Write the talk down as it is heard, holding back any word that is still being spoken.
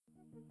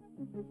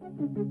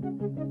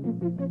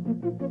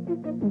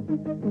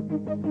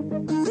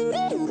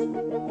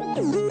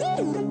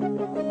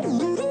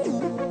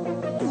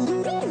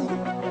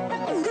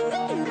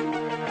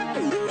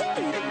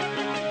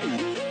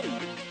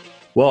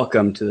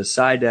Welcome to the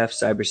SciDef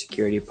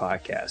Cybersecurity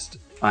Podcast.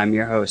 I'm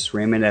your host,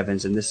 Raymond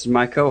Evans, and this is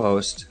my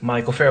co-host,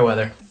 Michael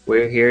Fairweather.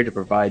 We're here to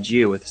provide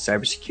you with the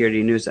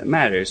cybersecurity news that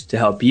matters to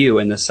help you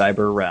in the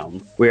cyber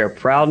realm. We are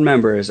proud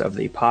members of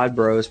the Pod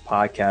Bros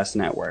Podcast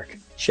Network.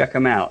 Check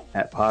them out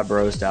at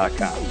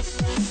podbros.com.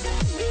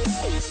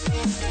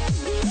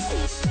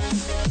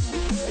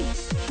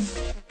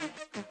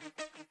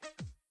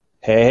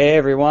 Hey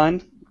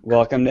everyone,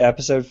 welcome to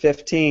episode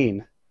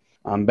 15.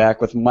 I'm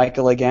back with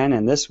Michael again,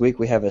 and this week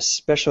we have a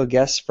special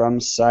guest from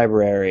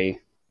Cybrary.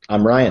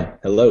 I'm Ryan.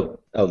 Hello.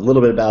 A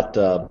little bit about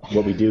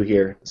what we do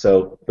here.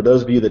 So for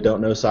those of you that don't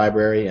know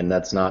Cybrary, and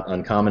that's not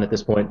uncommon at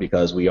this point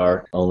because we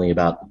are only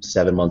about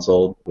 7 months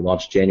old. We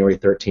launched January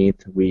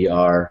 13th. We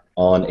are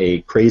on a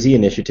crazy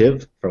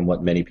initiative, from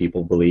what many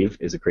people believe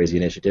is a crazy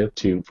initiative,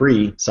 to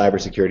free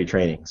cybersecurity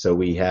training. So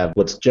we have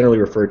what's generally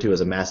referred to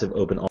as a massive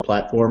open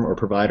platform or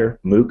provider.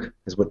 MOOC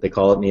is what they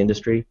call it in the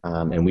industry.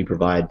 And we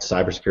provide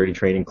cybersecurity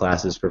training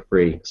classes for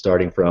free,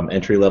 starting from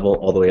entry level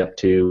all the way up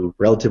to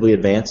relatively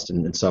advanced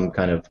and some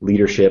kind of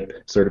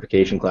leadership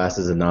certification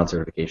classes and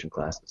non-certification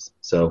classes.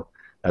 So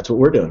that's what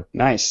we're doing.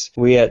 Nice.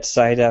 We at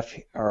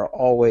SciDef are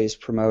always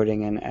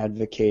promoting and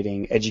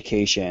advocating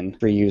education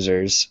for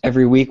users.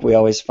 Every week we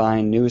always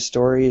find news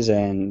stories,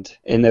 and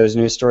in those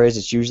news stories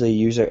it's usually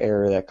user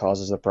error that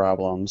causes the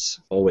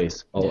problems.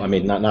 Always. I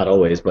mean, not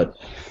always, but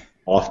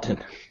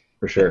often.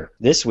 For sure.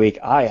 This week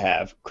I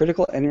have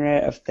critical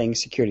Internet of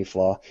Things security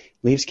flaw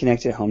leaves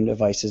connected home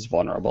devices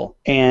vulnerable.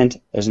 And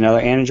there's another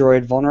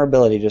Android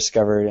vulnerability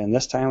discovered, and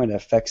this time it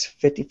affects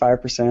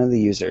 55% of the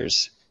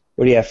users.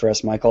 What do you have for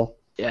us, Michael?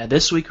 Yeah,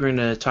 this week we're going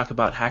to talk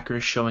about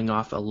hackers showing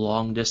off a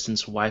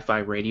long-distance Wi-Fi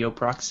radio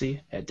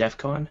proxy at DEF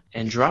CON,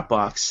 and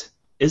Dropbox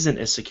isn't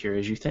as secure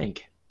as you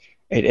think.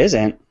 It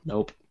isn't?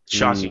 Nope.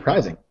 Shocking.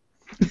 Surprising.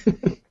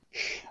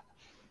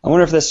 I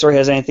wonder if this story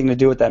has anything to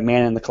do with that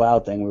man in the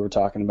cloud thing we were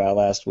talking about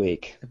last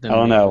week. I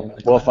don't know.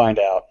 We'll find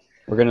out.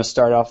 We're going to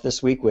start off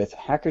this week with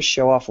hackers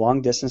show off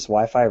long-distance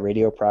Wi-Fi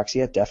radio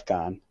proxy at DEF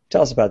CON.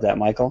 Tell us about that,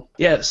 Michael.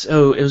 Yeah,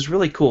 so it was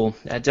really cool.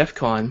 At DEF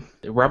CON,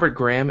 Robert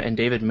Graham and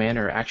David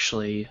Manner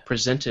actually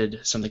presented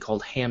something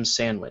called Ham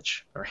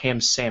Sandwich, or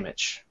Ham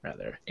Sandwich,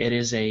 rather. It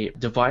is a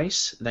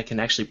device that can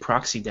actually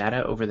proxy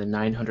data over the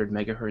 900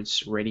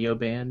 megahertz radio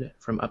band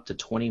from up to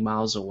 20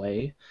 miles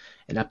away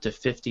and up to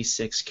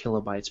 56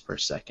 kilobytes per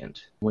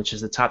second, which is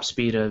the top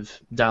speed of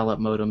dial-up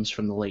modems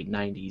from the late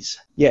 90s.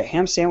 Yeah,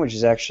 Ham Sandwich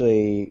is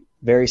actually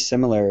very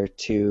similar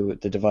to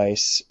the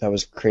device that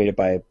was created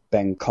by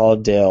Ben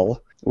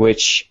Caudill,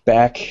 which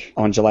back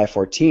on July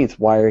 14th,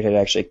 Wired had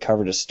actually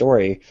covered a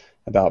story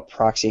about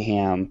Proxy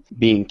Ham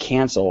being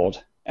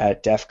canceled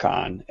at DEF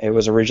CON. It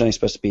was originally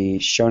supposed to be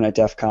shown at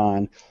DEF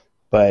CON,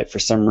 but for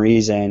some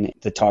reason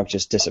the talk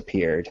just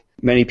disappeared.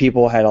 Many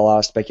people had a lot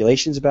of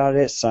speculations about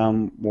it.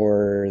 Some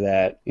were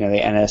that the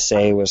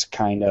NSA was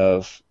kind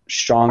of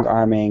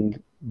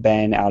strong-arming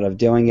Ben out of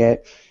doing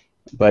it,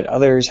 but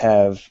others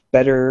have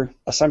better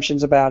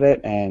assumptions about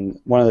it, and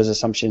one of those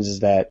assumptions is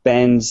that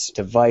Ben's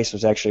device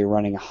was actually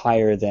running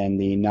higher than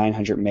the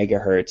 900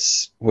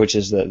 megahertz, which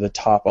is the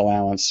top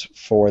allowance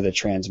for the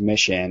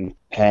transmission,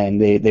 and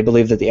they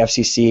believe that the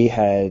FCC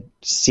had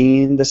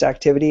seen this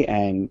activity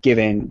and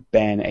given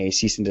Ben a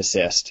cease and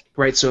desist.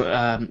 Right, so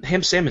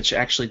Ham Sandwich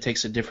actually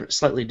takes a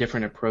slightly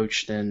different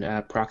approach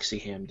than Proxy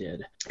Ham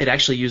did. It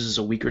actually uses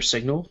a weaker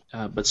signal,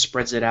 but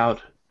spreads it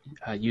out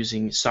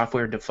using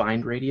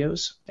software-defined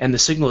radios, and the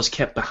signal is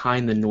kept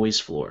behind the noise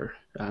floor.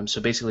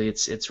 So basically,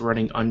 it's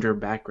running under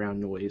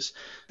background noise.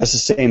 That's the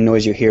same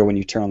noise you hear when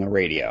you turn on the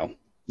radio.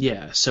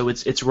 Yeah, so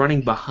it's running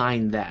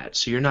behind that,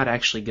 so you're not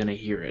actually going to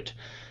hear it.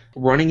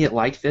 Running it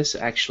like this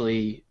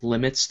actually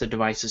limits the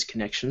device's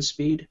connection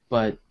speed,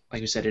 but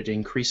like I said, it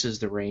increases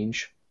the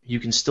range. You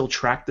can still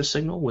track the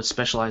signal with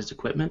specialized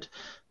equipment,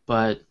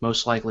 but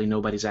most likely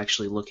nobody's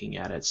actually looking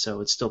at it,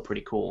 so it's still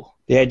pretty cool.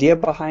 The idea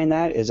behind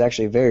that is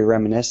actually very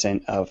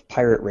reminiscent of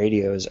pirate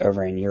radios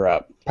over in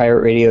Europe.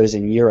 Pirate radios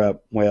in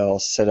Europe will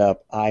set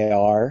up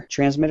IR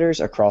transmitters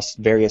across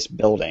various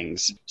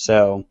buildings.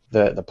 So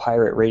the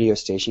pirate radio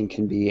station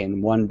can be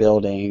in one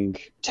building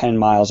 10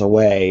 miles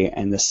away,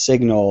 and the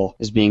signal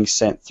is being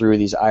sent through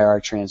these IR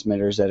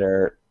transmitters that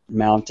are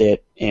mounted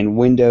in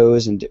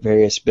windows in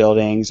various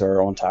buildings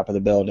or on top of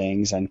the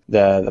buildings, and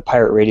the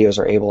pirate radios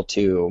are able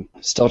to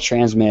still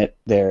transmit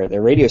their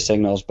radio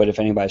signals, but if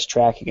anybody's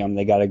tracking them,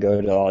 they got to go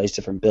to all these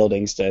different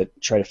buildings to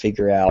try to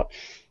figure out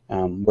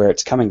where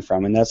it's coming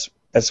from, and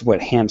that's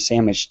what Ham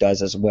Sandwich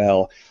does as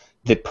well.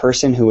 The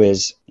person who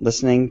is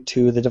listening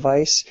to the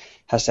device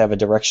has to have a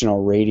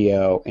directional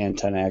radio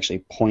antenna actually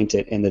point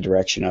it in the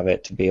direction of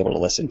it to be able to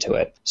listen to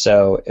it.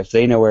 So if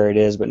they know where it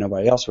is but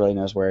nobody else really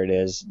knows where it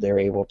is, they're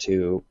able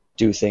to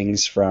do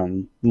things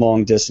from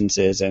long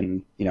distances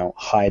and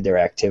hide their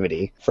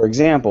activity. For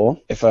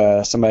example, if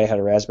somebody had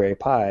a Raspberry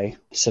Pi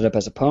set up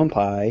as a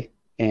PonePi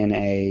in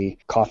a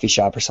coffee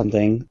shop or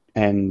something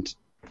and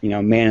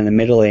man in the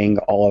middling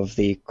all of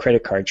the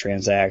credit card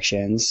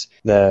transactions,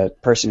 the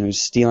person who's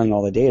stealing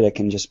all the data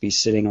can just be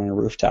sitting on a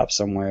rooftop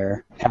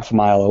somewhere half a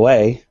mile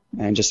away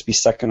and just be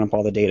sucking up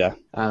all the data.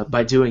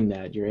 By doing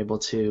that, you're able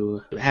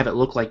to have it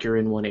look like you're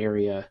in one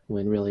area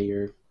when really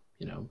you're,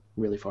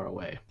 really far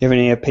away. You have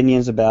any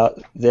opinions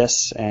about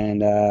this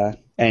and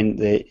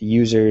the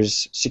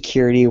users'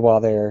 security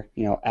while they're,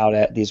 out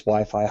at these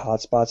Wi-Fi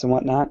hotspots and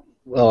whatnot?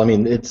 Well, I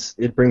mean,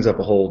 it brings up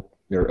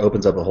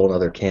opens up a whole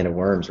other can of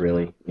worms,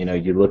 really.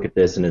 You look at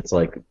this and it's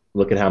like,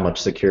 look at how much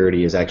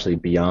security is actually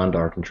beyond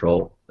our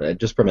control.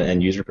 Just from an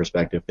end user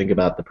perspective, think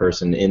about the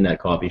person in that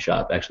coffee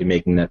shop actually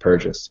making that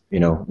purchase.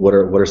 What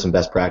are some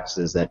best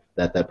practices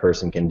that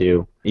person can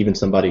do? Even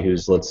somebody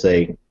who's, let's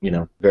say,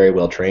 very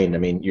well trained. I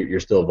mean, you're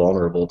still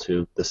vulnerable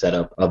to the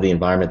setup of the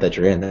environment that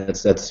you're in.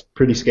 That's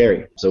pretty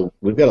scary. So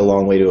we've got a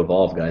long way to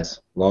evolve,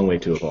 guys. Long way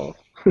to evolve.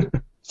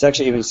 It's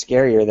actually even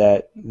scarier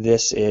that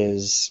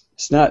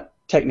it's not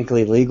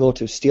technically legal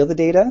to steal the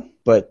data,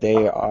 but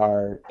they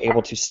are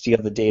able to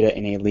steal the data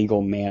in a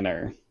legal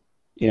manner,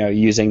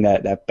 using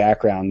that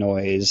background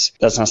noise.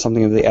 That's not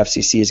something that the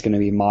FCC is going to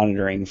be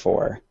monitoring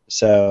for.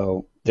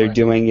 So they're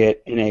doing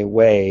it in a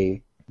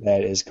way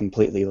that is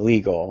completely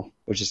legal,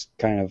 which is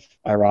kind of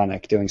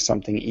ironic, doing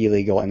something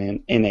illegal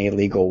in a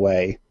legal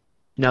way.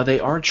 Now, they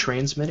are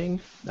transmitting.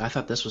 I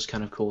thought this was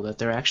kind of cool that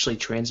they're actually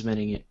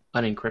transmitting it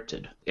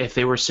unencrypted. If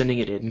they were sending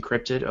it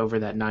encrypted over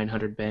that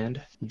 900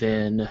 band,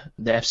 then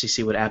the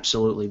FCC would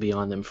absolutely be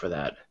on them for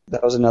that.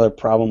 That was another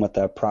problem with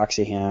the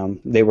proxy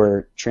ham. They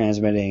were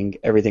transmitting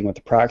everything with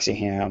the proxy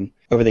ham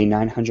over the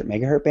 900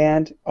 megahertz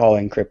band, all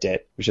encrypted,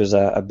 which was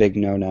a big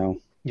no-no.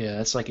 Yeah,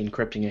 that's like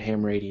encrypting a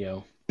ham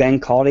radio. Ben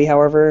Caldy,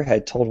 however,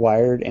 had told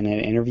Wired in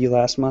an interview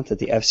last month that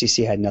the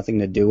FCC had nothing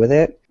to do with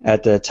it.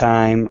 At the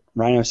time,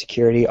 Rhino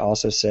Security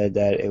also said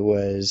that it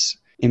was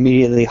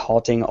immediately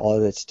halting all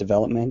of its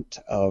development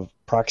of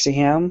proxy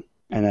ham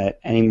and that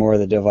any more of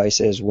the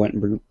devices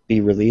wouldn't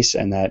be released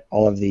and that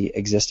all of the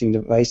existing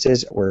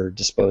devices were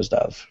disposed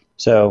of.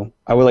 So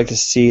I would like to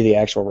see the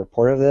actual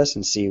report of this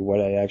and see what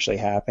had actually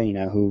happened,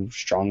 who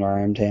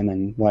strong-armed him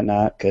and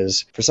whatnot,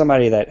 because for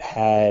somebody that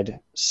had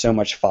so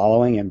much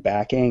following and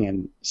backing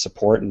and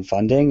support and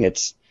funding,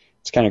 it's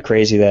kind of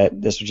crazy that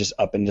this would just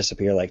up and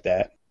disappear like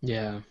that.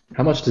 Yeah.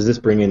 How much does this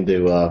bring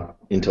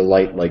into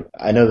light? Like,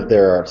 I know that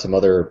there are some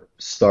other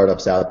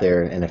startups out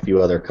there and a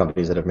few other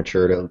companies that have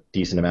matured a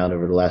decent amount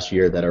over the last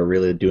year that are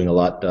really doing a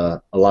lot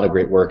of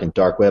great work in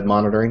dark web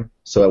monitoring.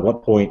 So at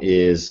what point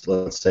is,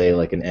 let's say,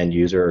 like an end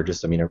user or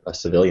just, a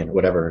civilian,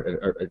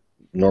 whatever,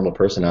 a normal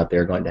person out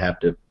there going to have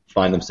to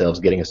find themselves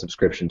getting a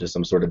subscription to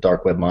some sort of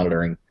dark web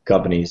monitoring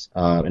companies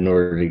in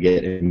order to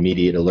get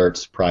immediate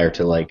alerts prior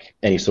to like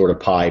any sort of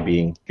pie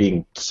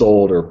being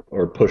sold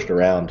or pushed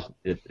around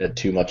at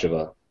too much of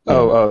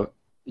a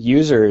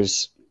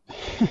users.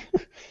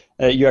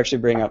 You actually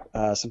bring up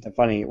something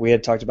funny. We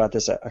had talked about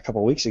this a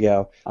couple weeks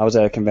ago. I was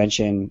at a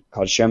convention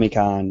called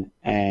ShowMeCon,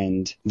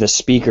 and the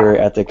speaker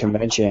at the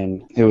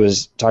convention who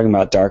was talking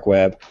about dark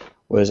web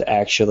was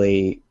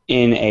actually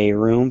in a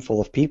room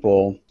full of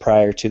people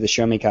prior to the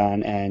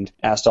ShowMeCon and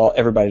asked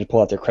everybody to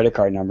pull out their credit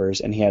card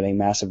numbers, and he had a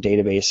massive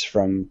database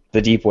from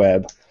the deep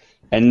web,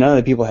 and none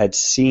of the people had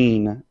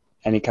seen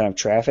any kind of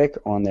traffic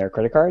on their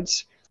credit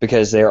cards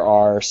because there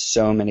are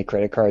so many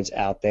credit cards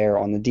out there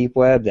on the deep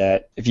web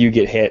that if you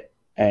get hit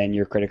and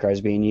your credit card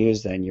is being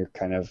used, then you're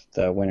kind of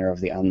the winner of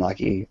the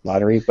unlucky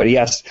lottery. But he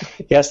asked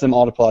them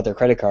all to pull out their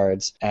credit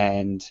cards,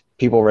 and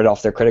people read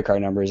off their credit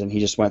card numbers, and he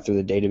just went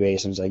through the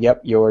database and was like,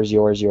 yep, yours.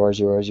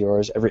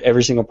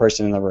 Every single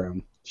person in the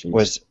room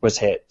was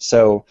hit.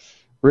 So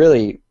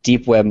really,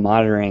 deep web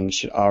monitoring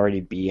should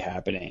already be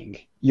happening.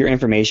 Your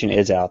information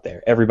is out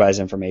there. Everybody's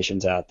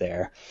information's out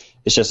there.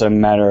 It's just a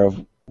matter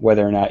of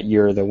whether or not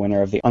you're the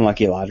winner of the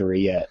unlucky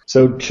lottery yet.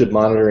 So should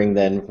monitoring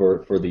then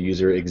for the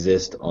user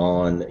exist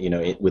on,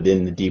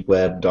 within the deep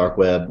web, dark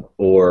web,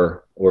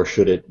 or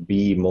should it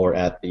be more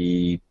at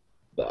the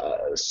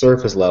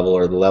surface level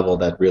or the level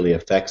that really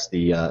affects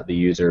the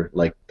user,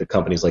 like the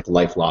companies like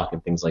LifeLock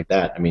and things like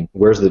that? I mean,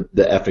 where's the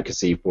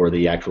efficacy for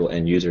the actual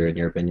end user in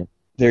your opinion?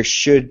 There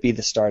should be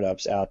the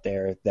startups out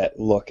there that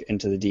look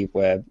into the deep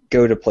web,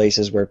 go to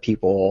places where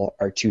people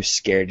are too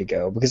scared to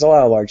go, because a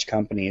lot of large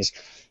companies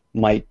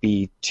might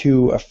be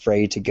too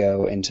afraid to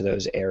go into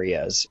those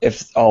areas.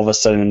 If all of a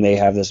sudden they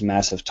have this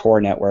massive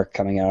Tor network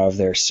coming out of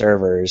their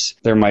servers,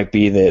 there might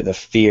be the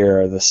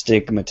fear or the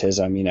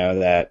stigmatism,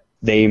 that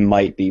they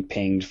might be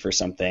pinged for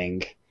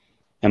something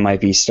and might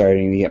be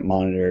starting to get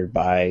monitored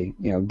by,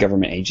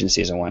 government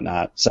agencies and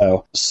whatnot.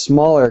 So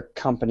smaller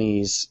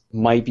companies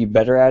might be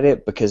better at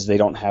it because they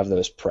don't have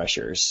those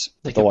pressures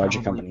that the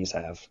larger companies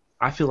have.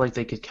 I feel like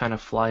they could kind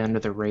of fly under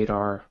the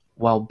radar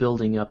while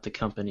building up the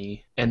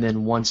company, and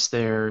then once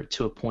they're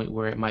to a point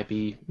where it might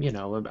be,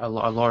 a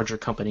larger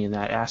company in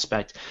that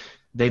aspect,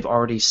 they've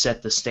already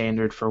set the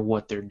standard for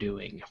what they're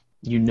doing.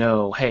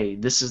 Hey,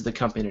 this is the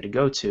company to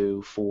go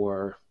to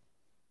for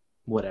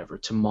whatever,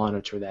 to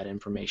monitor that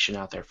information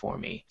out there for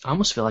me. I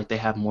almost feel like they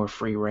have more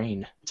free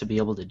reign to be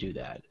able to do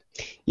that.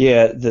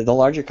 Yeah, the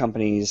larger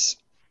companies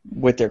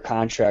with their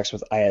contracts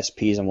with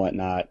ISPs and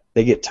whatnot,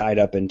 they get tied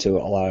up into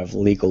a lot of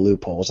legal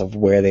loopholes of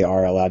where they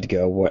are allowed to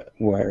go,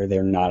 where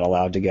they're not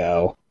allowed to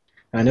go.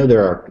 I know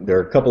there are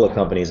a couple of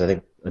companies. I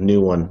think a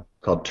new one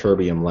called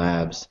Terbium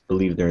Labs. I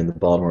believe they're in the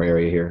Baltimore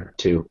area here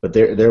too. But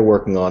they're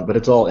working on. But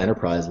it's all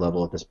enterprise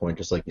level at this point,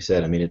 just like you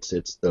said. I mean,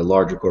 it's the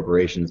larger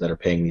corporations that are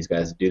paying these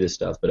guys to do this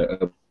stuff. But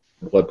at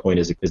what point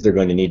is there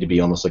going to need to be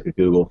almost like a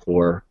Google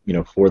for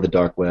for the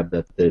dark web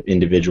that the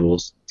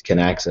individuals can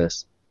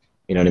access?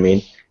 You know what I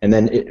mean? And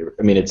then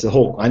it's a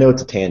whole. I know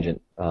it's a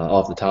tangent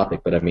off the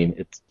topic, but I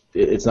mean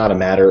it's not a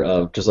matter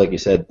of, just like you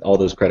said, all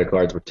those credit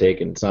cards were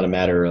taken. It's not a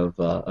matter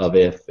of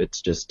if.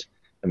 It's just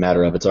a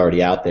matter of it's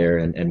already out there,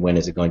 and when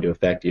is it going to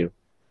affect you?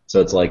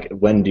 So it's like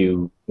when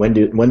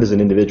does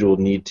an individual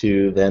need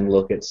to then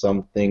look at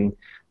something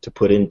to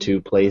put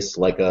into place,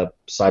 like a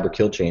cyber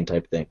kill chain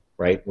type thing,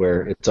 right?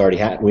 Where it's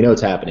already we know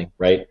it's happening,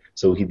 right?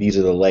 So these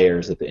are the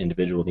layers that the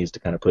individual needs to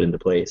kind of put into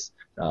place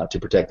to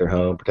protect their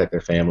home, protect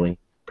their family,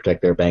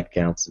 protect their bank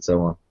accounts, and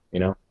so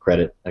on.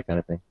 Credit, that kind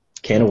of thing.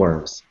 Can of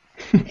worms.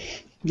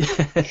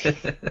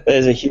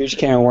 There's a huge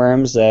can of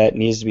worms that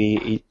needs to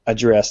be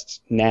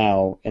addressed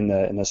now in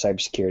the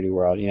cybersecurity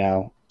world.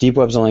 Deep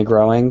web's only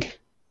growing.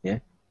 Yeah.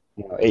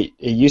 It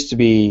used to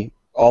be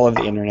all of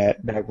the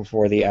internet back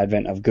before the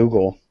advent of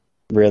Google,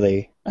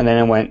 really, and then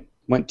it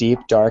went deep,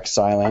 dark,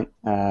 silent.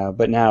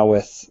 But now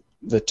with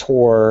the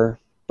Tor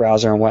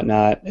browser and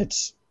whatnot,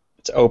 it's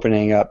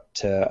opening up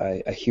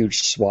to a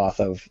huge swath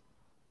of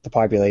the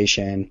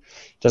population.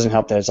 It doesn't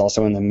help that it's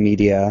also in the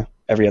media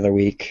every other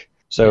week.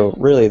 So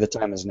really, the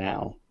time is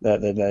now.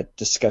 That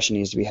discussion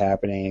needs to be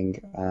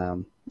happening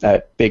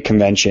at big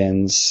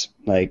conventions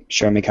like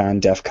ShowMeCon,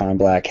 DEF CON,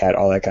 Black Hat,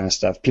 all that kind of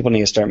stuff. People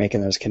need to start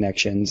making those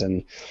connections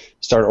and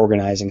start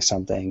organizing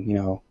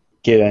something.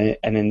 Get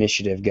an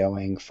initiative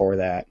going for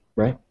that.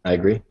 Right, I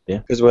agree. Yeah.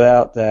 Because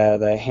without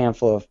the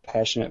handful of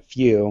passionate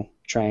few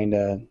trying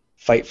to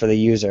fight for the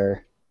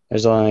user,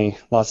 there's only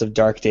lots of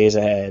dark days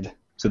ahead.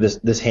 So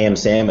this ham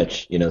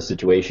sandwich,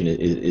 situation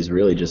is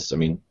really just,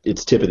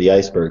 it's tip of the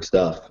iceberg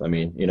stuff.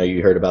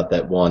 You heard about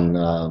that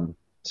one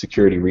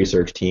security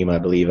research team, I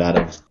believe, out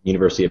of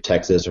University of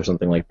Texas or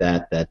something like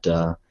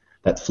that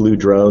flew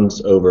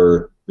drones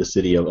over the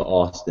city of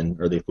Austin,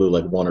 or they flew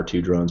like one or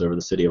two drones over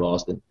the city of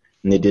Austin,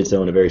 and they did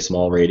so in a very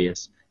small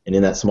radius. And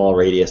in that small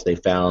radius, they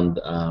found,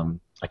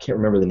 I can't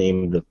remember the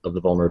name of the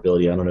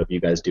vulnerability. I don't know if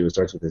you guys do. It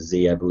starts with a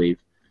Z, I believe.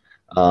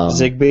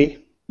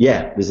 Zigbee?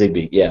 Yeah, the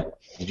Zigbee, yeah.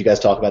 Did you guys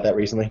talk about that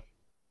recently?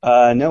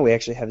 No, we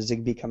actually have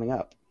Zigbee coming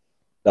up.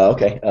 Oh,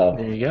 okay.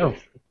 There you go.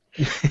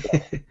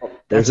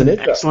 There's an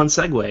intro. excellent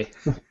segue.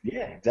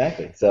 Yeah,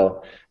 exactly.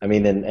 So, what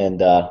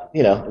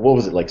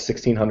was it, like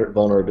 1,600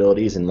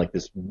 vulnerabilities in like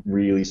this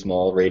really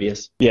small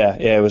radius? Yeah,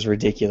 it was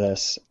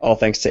ridiculous. All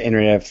thanks to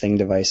Internet of Thing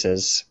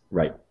devices.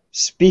 Right.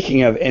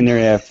 Speaking of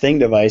Internet of Thing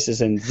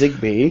devices and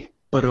Zigbee.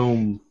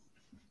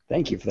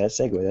 Thank you for that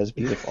segue. That was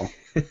beautiful.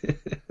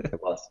 It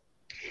was.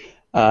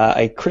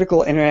 A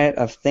critical Internet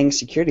of Things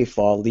security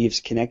flaw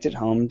leaves connected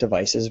home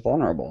devices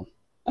vulnerable.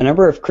 A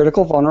number of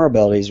critical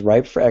vulnerabilities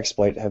ripe for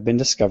exploit have been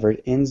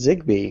discovered in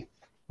Zigbee,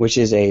 which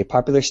is a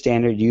popular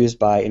standard used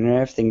by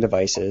Internet of Things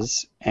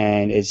devices,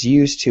 and it's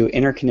used to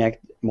interconnect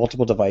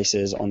multiple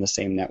devices on the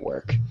same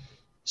network.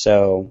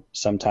 So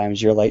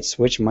sometimes your light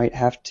switch might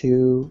have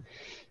to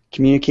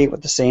communicate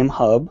with the same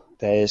hub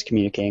that is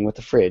communicating with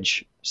the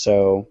fridge.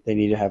 So they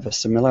need to have a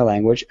similar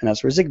language, and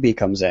that's where Zigbee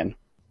comes in.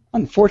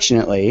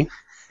 Unfortunately,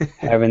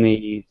 having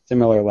the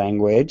similar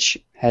language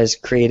has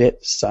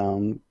created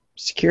some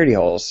security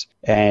holes.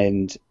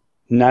 And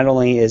not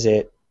only is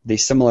it the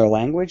similar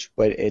language,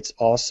 but it's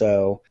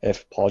also,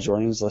 if Paul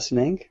Jordan is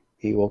listening,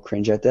 he will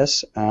cringe at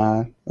this,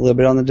 a little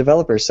bit on the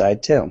developer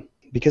side too.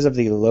 Because of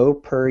the low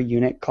per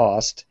unit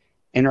cost,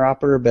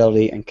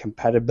 interoperability and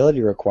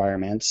compatibility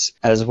requirements,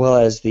 as well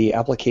as the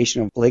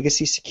application of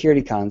legacy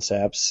security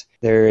concepts,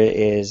 there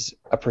is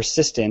a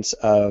persistence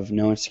of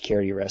known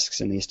security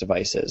risks in these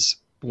devices.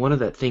 One of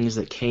the things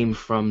that came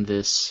from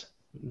this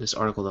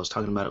article that I was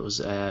talking about, it was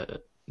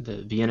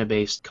the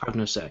Vienna-based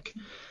Cognosec.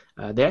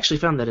 They actually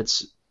found that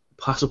it's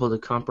possible to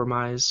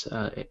compromise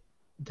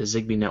the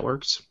Zigbee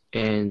networks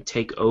and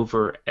take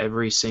over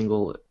every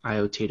single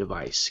IoT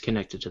device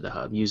connected to the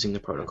hub using the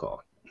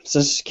protocol.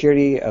 Since the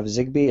security of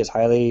Zigbee is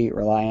highly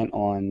reliant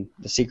on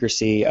the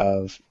secrecy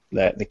of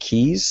the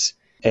keys,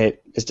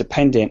 it is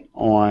dependent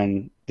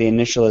on the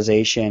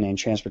initialization and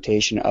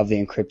transportation of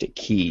the encrypted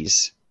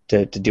keys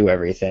to do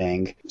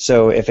everything.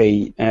 So if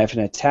an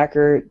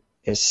attacker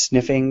is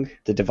sniffing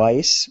the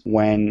device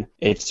when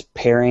it's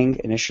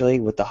pairing initially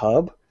with the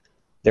hub,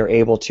 they're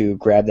able to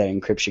grab that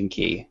encryption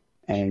key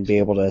and be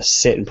able to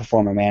sit and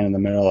perform a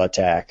man-in-the-middle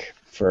attack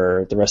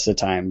for the rest of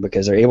the time,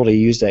 because they're able to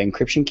use that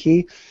encryption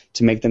key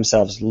to make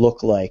themselves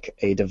look like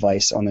a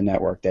device on the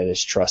network that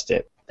is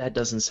trusted. That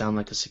doesn't sound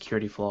like a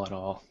security flaw at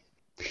all.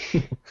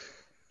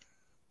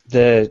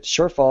 The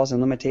shortfalls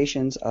and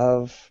limitations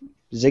of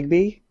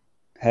Zigbee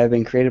have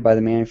been created by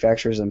the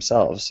manufacturers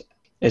themselves.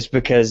 It's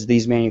because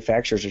these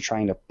manufacturers are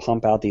trying to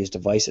pump out these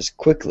devices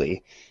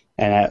quickly,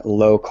 and at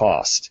low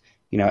cost.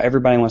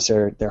 Everybody wants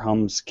their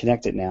homes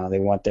connected now. They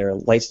want their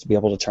lights to be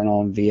able to turn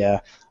on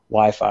via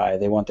Wi-Fi.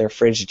 They want their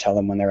fridge to tell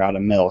them when they're out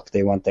of milk.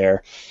 They want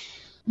their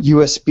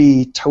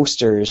USB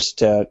toasters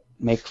to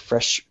make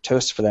fresh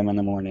toast for them in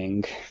the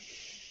morning.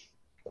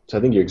 So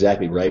I think you're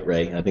exactly right,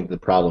 Ray. I think the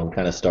problem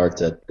kind of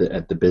starts at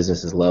the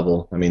business's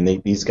level. I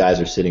mean, these guys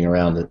are sitting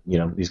around,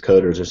 these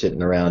coders are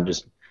sitting around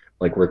just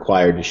like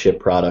required to ship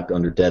product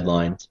under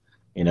deadlines,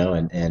 and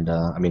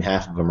I mean,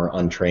 half of them are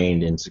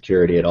untrained in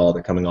security at all.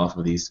 They're coming off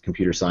of these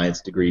computer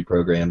science degree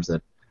programs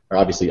that are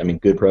obviously, I mean,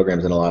 good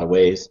programs in a lot of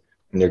ways,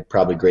 and they're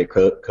probably great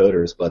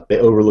coders, but they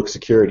overlook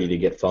security to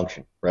get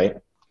function, right?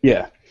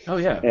 Yeah. Oh,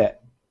 yeah. Yeah.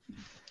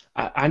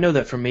 I know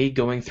that for me,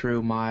 going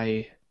through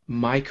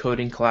my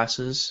coding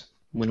classes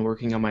when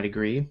working on my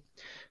degree,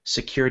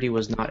 security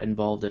was not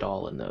involved at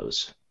all in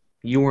those.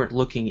 You weren't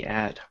looking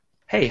at,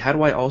 hey, how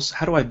do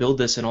I build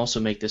this and also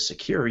make this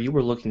secure? You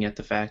were looking at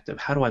the fact of,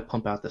 how do I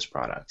pump out this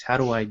product? How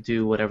do I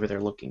do whatever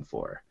they're looking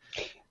for?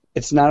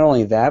 It's not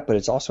only that, but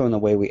it's also in the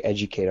way we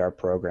educate our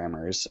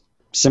programmers.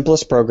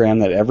 Simplest program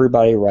that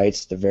everybody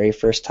writes the very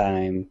first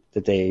time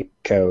that they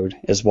code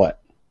is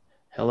what?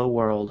 Hello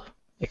World.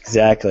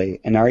 Exactly.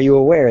 And are you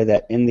aware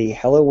that in the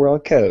Hello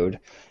World code,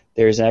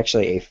 there's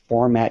actually a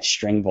format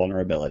string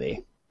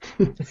vulnerability?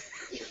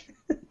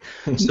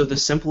 So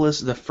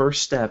the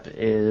first step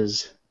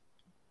is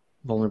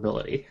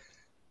vulnerability.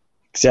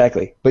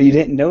 Exactly. But you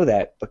didn't know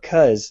that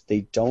because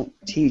they don't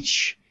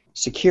teach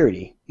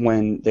security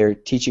when they're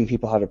teaching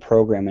people how to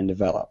program and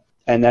develop.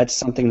 And that's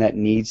something that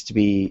needs to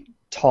be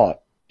taught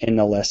in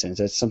the lessons.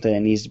 That's something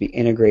that needs to be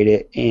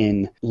integrated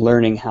in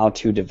learning how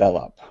to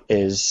develop,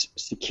 is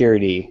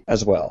security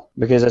as well.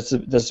 Because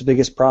that's the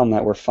biggest problem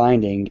that we're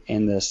finding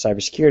in the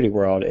cybersecurity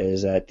world,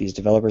 is that these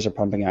developers are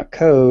pumping out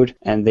code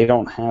and they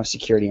don't have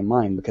security in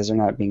mind because they're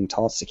not being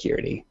taught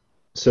security.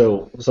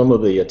 So some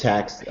of the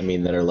attacks, I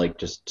mean, that are like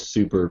just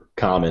super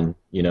common,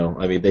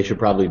 I mean, they should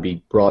probably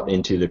be brought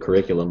into the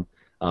curriculum.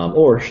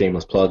 Or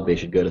shameless plug, they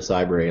should go to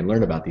Cybrary and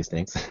learn about these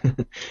things.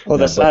 Well,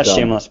 that's not a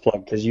shameless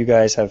plug, because you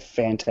guys have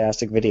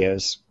fantastic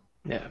videos.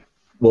 Yeah.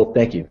 Well,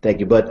 thank you.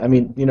 But I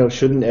mean,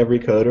 shouldn't every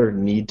coder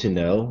need to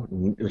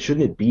know?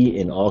 Shouldn't it be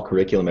in all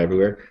curriculum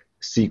everywhere?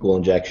 SQL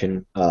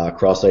injection,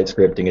 cross-site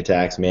scripting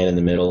attacks, man in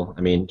the middle.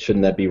 I mean,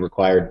 shouldn't that be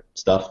required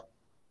stuff?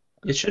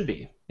 It should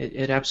be.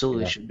 It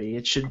absolutely should be.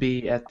 It should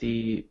be at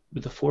the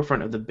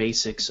forefront of the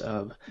basics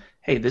of,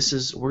 hey,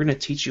 we're going to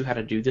teach you how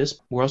to do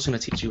this. We're also going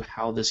to teach you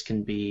how this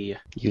can be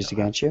used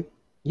against you.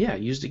 Yeah,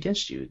 used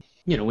against you.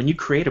 When you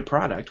create a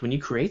product, when you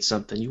create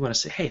something, you want to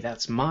say, hey,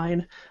 that's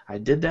mine. I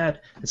did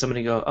that. And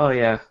somebody go, oh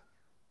yeah,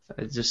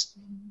 just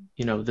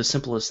the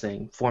simplest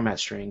thing, format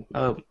string.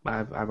 Oh,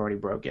 I've already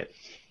broke it.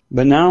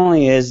 But not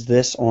only is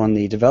this on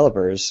the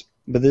developers,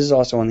 but this is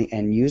also on the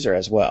end user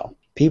as well.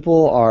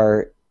 People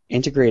are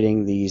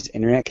integrating these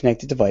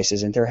internet-connected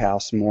devices into their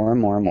house more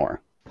and more and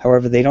more.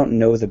 However, they don't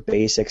know the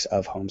basics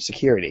of home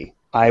security.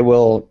 I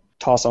will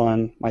toss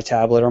on my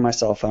tablet or my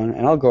cell phone,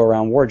 and I'll go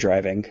around war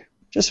driving,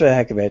 just for the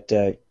heck of it,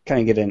 to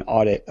kind of get an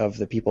audit of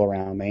the people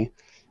around me.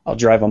 I'll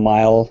drive a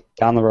mile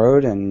down the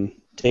road and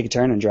take a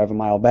turn and drive a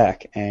mile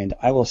back, and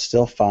I will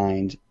still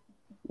find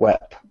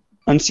WEP,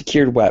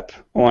 unsecured WEP,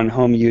 on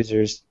home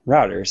users'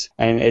 routers.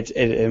 And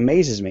it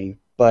amazes me,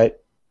 but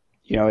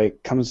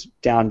it comes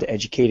down to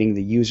educating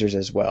the users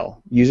as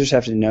well. Users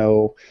have to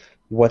know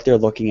what they're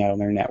looking at on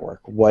their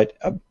network, what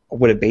a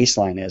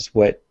baseline is,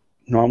 what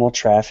normal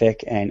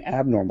traffic and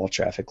abnormal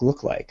traffic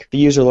look like. The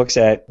user looks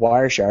at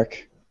Wireshark,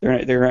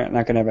 they're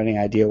not going to have any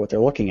idea what they're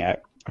looking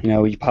at.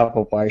 You pop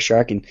up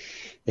Wireshark and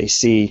they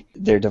see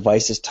their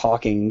device is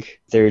talking,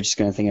 they're just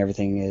going to think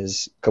everything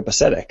is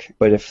copacetic.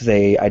 But if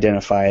they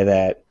identify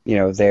that,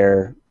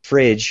 their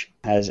fridge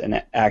has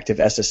an active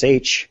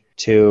SSH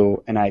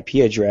to an IP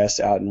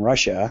address out in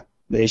Russia,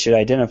 they should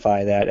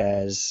identify that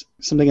as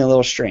something a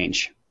little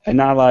strange. And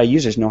not a lot of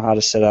users know how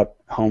to set up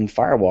home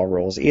firewall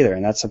rules either,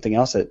 and that's something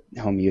else that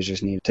home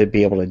users need to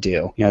be able to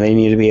do. They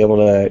need to be able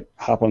to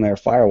hop on their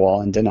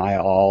firewall and deny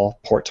all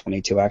port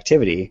 22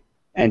 activity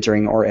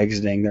entering or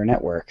exiting their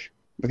network.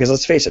 Because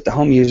let's face it, the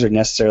home user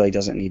necessarily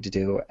doesn't need to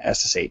do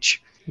SSH.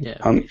 Yeah.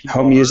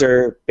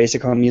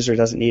 Basic home user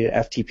doesn't need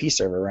an FTP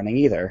server running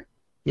either.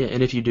 Yeah,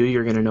 and if you do,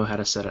 you're going to know how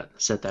to set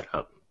that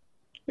up.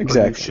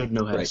 Exactly. Or you should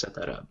know how to set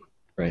that up.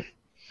 Right.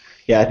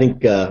 Yeah, I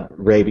think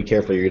Ray, be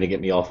careful. You're going to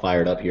get me all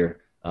fired up here.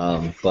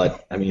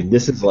 But I mean,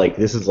 this is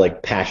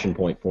like passion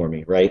point for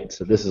me, right?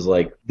 So this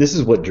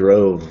is what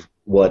drove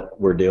what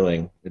we're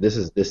doing. This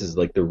is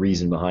like the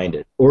reason behind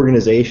it.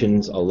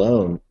 Organizations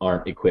alone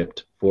aren't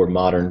equipped for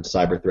modern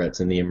cyber threats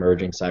and the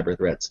emerging cyber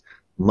threats,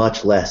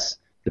 much less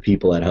the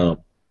people at home.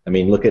 I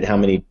mean, look at how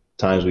many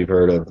times we've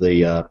heard of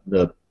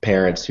the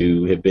parents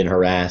who have been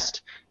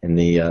harassed and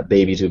the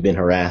babies who have been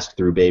harassed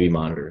through baby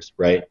monitors,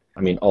 right?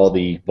 I mean, all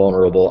the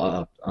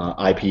vulnerable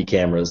IP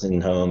cameras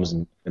in homes,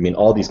 and I mean,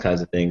 all these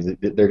kinds of things,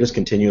 they're just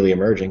continually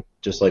emerging,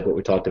 just like what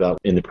we talked about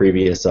in the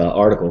previous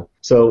article.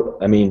 So,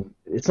 I mean,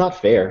 it's not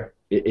fair.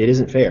 It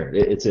isn't fair.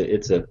 It's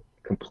a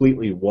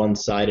completely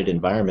one-sided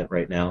environment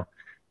right now,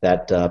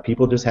 that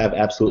people just have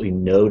absolutely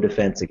no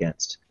defense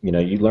against. You know,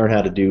 you learn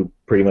how to do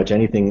pretty much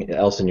anything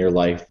else in your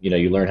life. You know,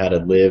 you learn how to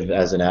live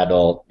as an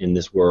adult in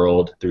this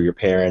world through your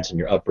parents and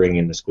your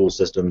upbringing, the school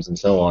systems, and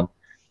so on.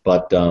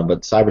 But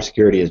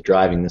cybersecurity is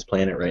driving this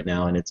planet right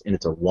now, and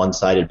it's a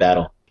one-sided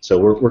battle. So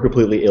we're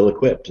completely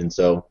ill-equipped, and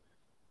so,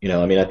 you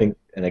know, I mean, I think,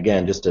 and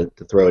again, just to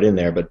throw it in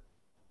there, but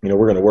you know,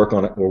 we're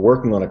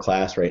working on a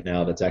class right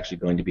now that's actually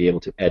going to be able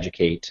to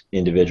educate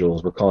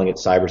individuals. We're calling it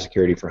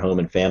Cybersecurity for Home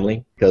and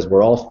Family, because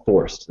we're all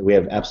forced. We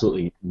have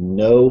absolutely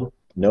no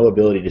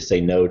ability to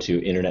say no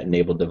to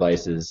internet-enabled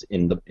devices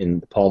in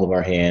the palm of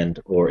our hand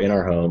or in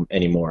our home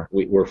anymore.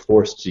 We're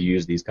forced to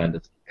use these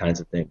kinds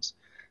of things.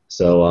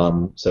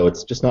 So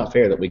it's just not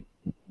fair that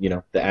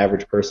the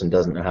average person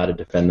doesn't know how to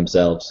defend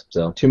themselves.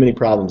 So too many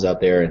problems out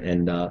there,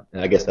 and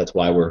I guess that's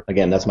why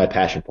that's my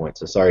passion point.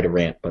 So sorry to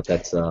rant, but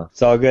that's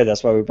It's all good.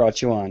 That's why we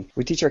brought you on.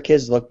 We teach our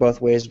kids to look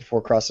both ways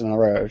before crossing the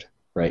road.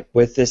 right.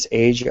 With this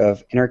age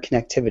of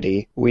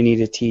interconnectivity, we need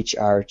to teach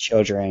our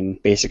children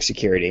basic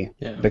security,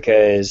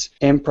 because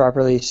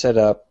improperly set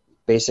up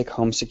basic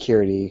home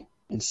security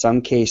in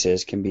some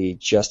cases can be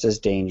just as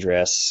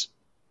dangerous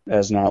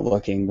as not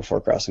looking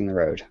before crossing the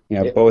road. You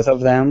know, both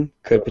of them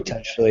could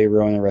potentially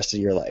ruin the rest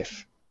of your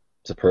life.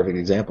 It's a perfect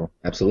example.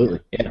 Absolutely.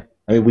 Yeah.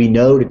 I mean, we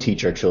know to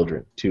teach our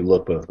children to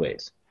look both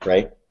ways,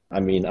 right? I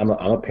mean, I'm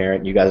a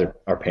parent. You guys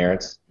are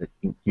parents.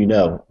 You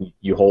know,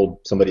 you hold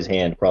somebody's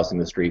hand crossing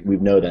the street. We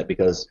know that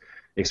because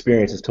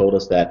experience has told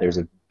us that there's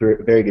a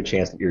very good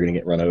chance that you're going to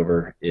get run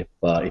over if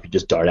you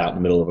just dart out in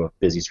the middle of a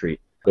busy street.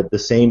 But the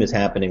same is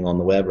happening on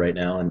the web right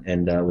now,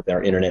 and with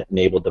our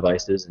internet-enabled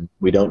devices, and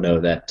we don't know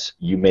that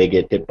you may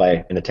get hit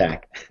by an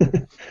attack,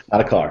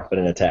 not a car, but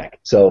an attack.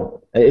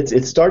 So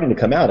it's starting to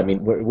come out. I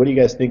mean, what do you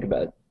guys think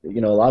about it? You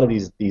know, a lot of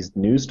these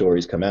news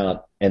stories come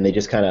out, and they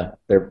just kind of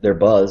they're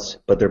buzzed,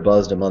 but they're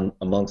buzzed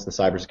amongst the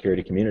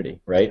cybersecurity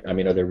community, right? I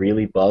mean, are they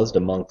really buzzed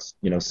amongst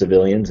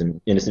civilians and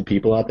innocent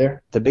people out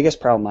there? The biggest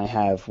problem I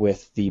have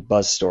with the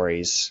buzz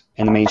stories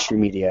and the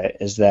mainstream media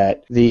is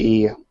that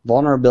the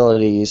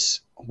vulnerabilities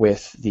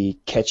with the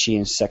catchy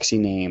and sexy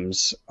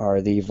names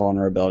are the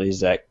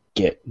vulnerabilities that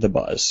get the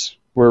buzz.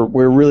 We're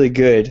really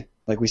good,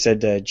 like we said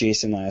to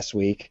Jason last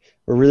week,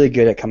 we're really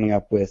good at coming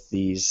up with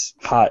these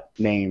hot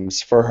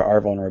names for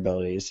our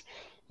vulnerabilities.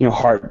 You know,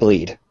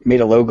 Heartbleed,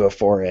 made a logo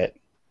for it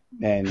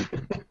and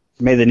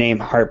made the name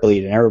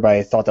Heartbleed, and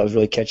everybody thought that was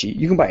really catchy.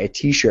 You can buy a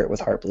t-shirt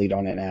with Heartbleed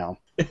on it now.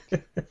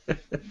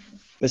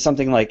 There's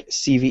something like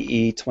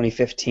CVE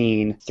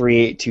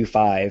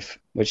 2015-3825,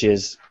 which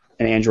is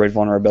an Android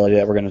vulnerability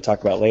that we're going to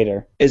talk about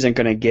later, isn't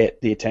going to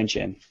get the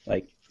attention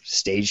like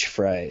stage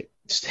fright.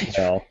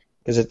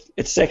 Because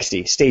it's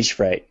sexy, stage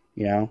fright,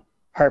 you know,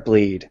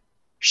 Heartbleed,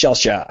 shell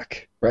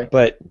shock. Right.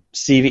 But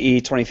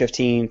CVE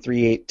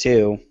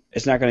 2015-382,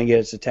 it's not going to get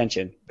its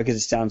attention because it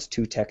sounds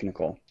too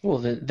technical. Well,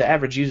 the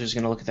average user is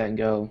going to look at that and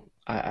go,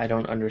 I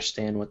don't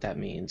understand what that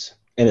means.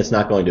 And it's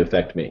not going to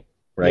affect me,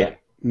 right? Yeah.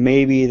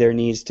 Maybe there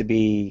needs to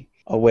be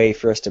a way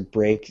for us to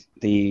break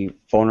the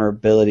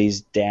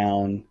vulnerabilities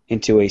down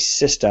into a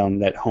system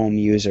that home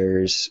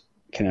users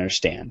can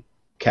understand.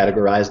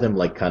 Categorize them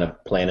like kind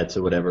of planets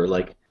or whatever,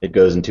 like it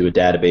goes into a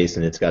database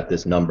and it's got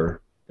this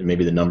number, and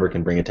maybe the number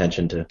can bring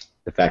attention to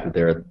the fact that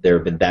there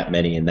have been that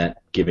many in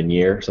that given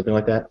year, or something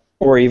like that.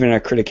 Or even a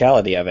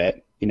criticality of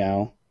it, you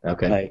know?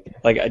 Okay.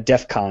 Like a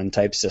DEF CON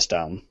type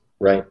system.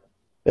 Right.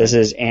 This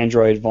is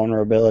Android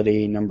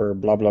vulnerability number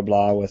blah, blah,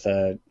 blah with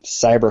a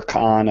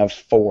CyberCon of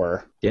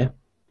 4. Yeah,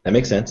 that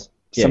makes sense.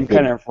 Some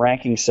kind of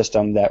ranking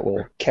system that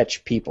will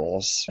catch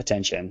people's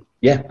attention.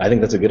 Yeah, I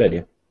think that's a good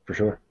idea, for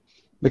sure.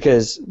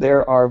 Because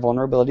there are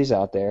vulnerabilities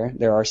out there,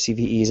 there are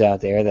CVEs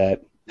out there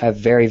that have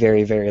very,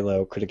 very, very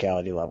low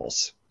criticality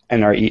levels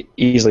and are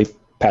easily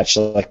patched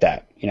like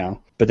that, you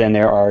know. But then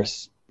there are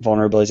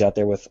vulnerabilities out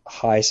there with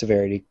high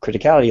severity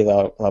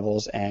criticality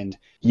levels, and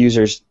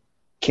users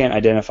can't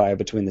identify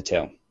between the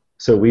two.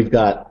 So we've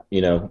got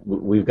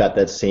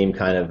that same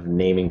kind of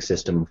naming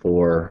system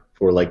for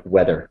like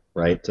weather,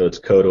 right? So it's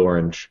code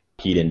orange,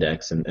 heat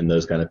index, and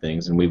those kind of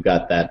things, and we've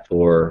got that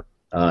for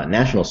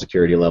national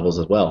security levels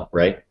as well,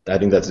 right? I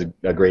think that's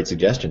a great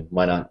suggestion.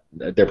 Why not?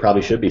 There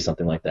probably should be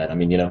something like that. I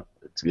mean,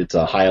 it's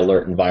a high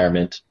alert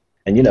environment,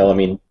 and we're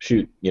going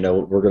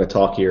to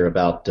talk here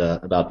about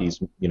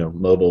these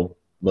mobile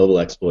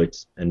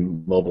exploits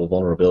and mobile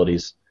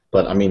vulnerabilities,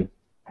 but I mean,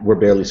 we're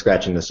barely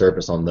scratching the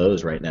surface on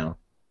those right now,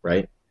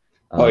 right?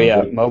 Oh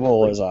yeah,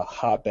 mobile is a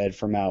hotbed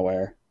for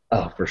malware.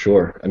 Oh, for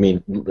sure. I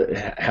mean,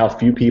 how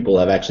few people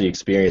have actually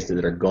experienced it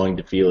that are going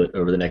to feel it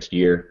over the next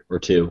year or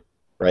two,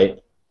 right?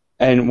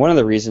 And one of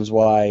the reasons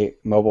why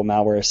mobile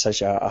malware is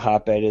such a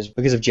hotbed is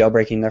because of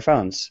jailbreaking their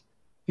phones.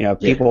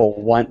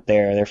 People want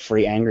their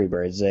free Angry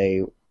Birds.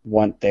 They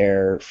want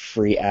their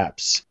free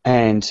apps.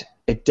 And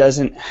it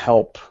doesn't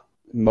help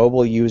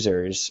mobile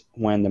users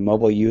when the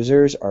mobile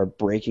users are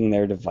breaking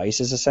their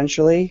devices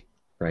essentially,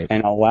 right,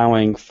 and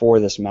allowing for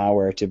this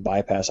malware to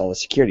bypass all the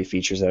security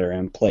features that are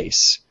in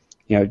place.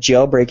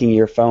 Jailbreaking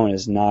your phone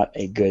is not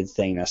a good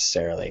thing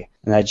necessarily,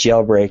 and that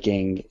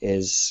jailbreaking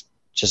is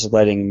just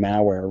letting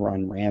malware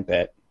run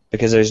rampant.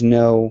 because there's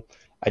no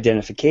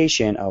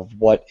identification of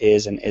what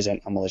is and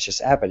isn't a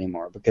malicious app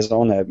anymore. Because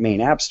on the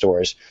main app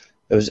stores,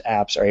 those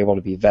apps are able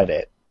to be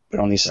vetted. But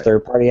on these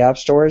third-party app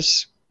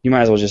stores, you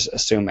might as well just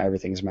assume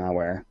everything's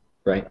malware.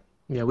 Right.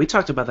 Yeah, we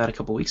talked about that a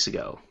couple weeks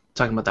ago,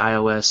 talking about the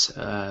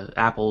iOS,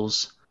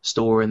 Apple's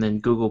store, and then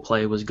Google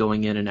Play was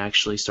going in and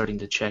actually starting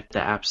to check the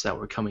apps that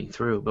were coming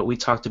through. But we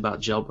talked about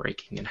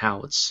jailbreaking and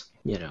how it's,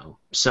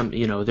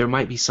 there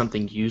might be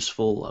something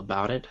useful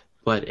about it,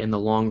 but in the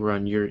long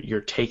run,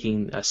 you're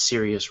taking a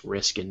serious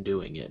risk in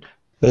doing it.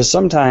 But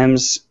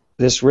sometimes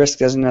this risk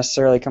doesn't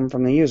necessarily come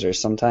from the users.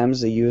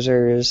 Sometimes the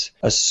users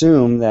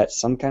assume that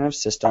some kind of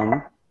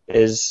system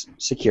is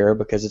secure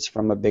because it's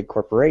from a big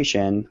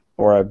corporation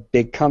or a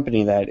big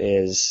company that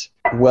is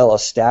well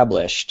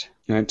established.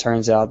 And it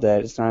turns out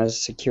that it's not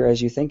as secure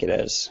as you think it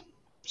is,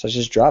 such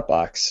as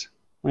Dropbox.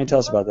 Why don't you tell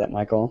us about that,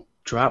 Michael?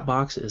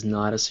 Dropbox is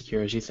not as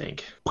secure as you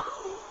think.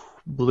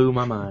 Blew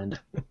my mind.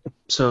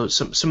 So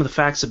some of the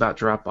facts about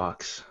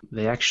Dropbox.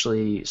 They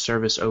actually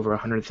service over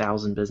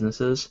 100,000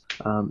 businesses.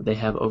 They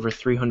have over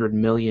 300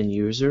 million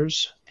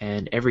users,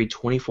 and every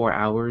 24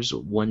 hours,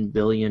 1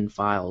 billion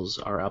files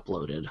are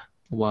uploaded,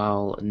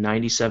 while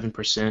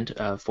 97%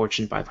 of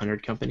Fortune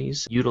 500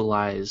 companies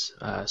utilize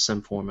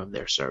some form of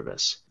their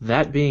service.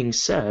 That being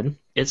said,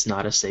 it's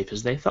not as safe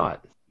as they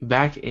thought.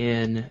 Back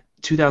in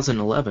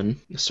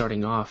 2011,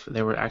 starting off,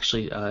 there were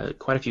actually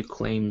quite a few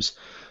claims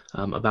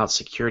about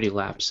security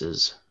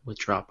lapses with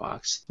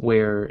Dropbox,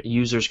 where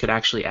users could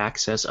actually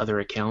access other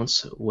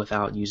accounts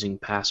without using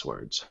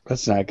passwords.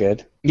 That's not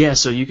good. Yeah,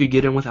 so you could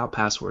get in without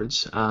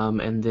passwords.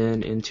 And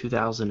then in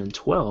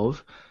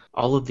 2012,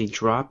 all of the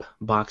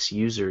Dropbox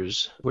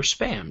users were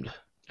spammed.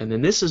 And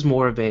then this is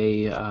more of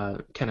a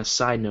kind of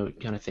side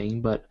note kind of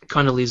thing, but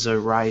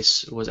Condoleezza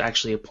Rice was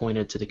actually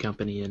appointed to the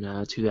company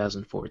in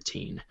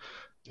 2014.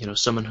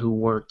 Someone who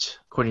worked,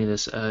 according to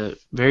this,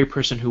 very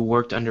person who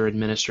worked under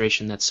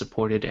administration that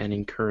supported and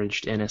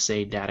encouraged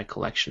NSA data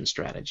collection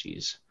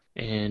strategies.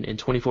 And in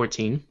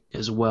 2014,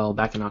 as well,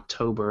 back in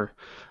October,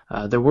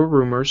 there were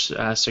rumors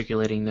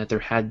circulating that there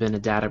had been a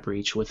data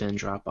breach within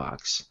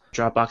Dropbox.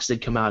 Dropbox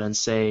did come out and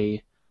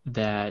say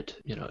that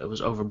it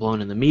was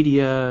overblown in the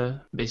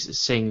media, basically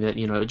saying that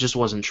it just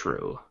wasn't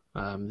true.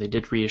 They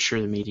did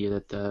reassure the media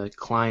that the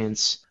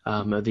clients,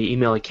 the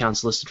email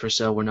accounts listed for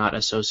sale were not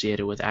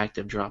associated with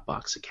active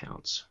Dropbox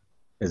accounts.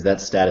 Is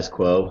that status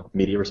quo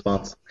media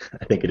response?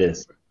 I think it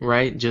is.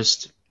 Right?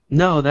 Just,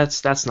 no,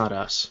 that's not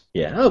us.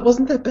 Yeah, oh, it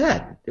wasn't that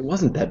bad. It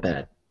wasn't that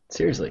bad.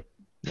 Seriously.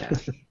 Yeah.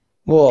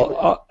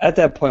 Well, at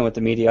that point with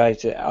the media,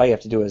 all you have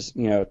to do is,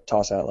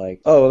 toss out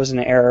like, oh, it was an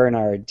error in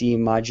our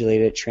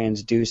demodulated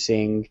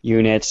transducing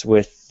units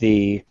with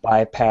the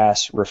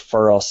bypass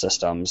referral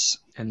systems.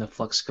 And the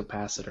flux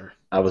capacitor.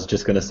 I was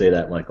just going to say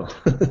that, Michael.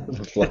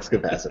 The flux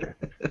capacitor.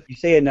 You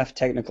say enough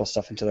technical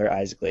stuff until their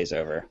eyes glaze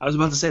over. I was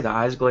about to say the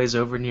eyes glaze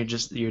over and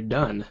you're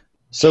done.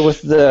 So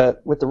with the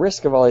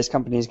risk of all these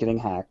companies getting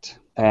hacked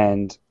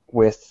and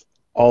with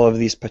all of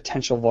these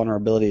potential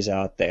vulnerabilities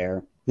out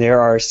there,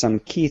 there are some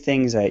key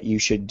things that you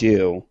should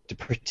do to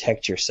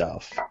protect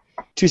yourself.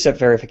 Two-step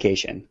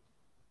verification.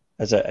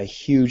 That's a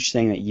huge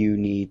thing that you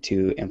need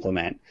to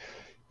implement.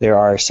 There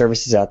are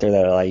services out there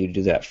that allow you to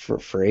do that for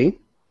free.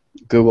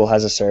 Google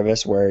has a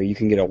service where you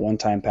can get a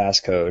one-time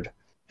passcode,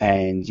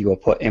 and you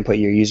will input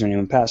your username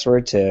and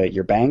password to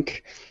your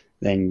bank.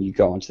 Then you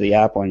go onto the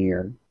app on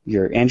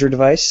your Android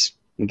device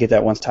and get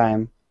that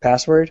one-time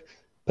password,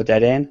 put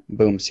that in,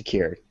 boom,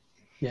 secured.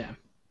 Yeah.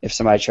 If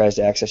somebody tries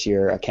to access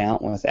your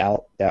account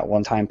without that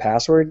one-time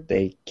password,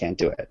 they can't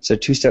do it. So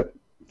two-step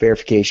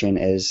verification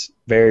is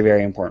very,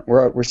 very important.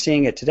 We're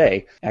seeing it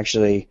today,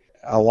 actually,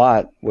 a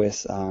lot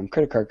with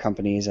credit card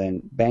companies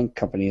and bank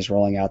companies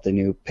rolling out the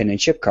new PIN and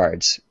chip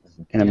cards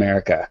in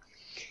America.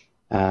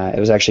 It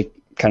was actually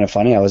kind of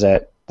funny. I was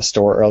at a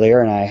store earlier,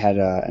 and I had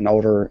an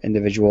older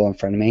individual in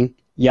front of me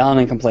yelling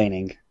and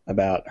complaining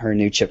about her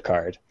new chip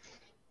card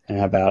and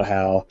about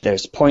how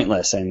it's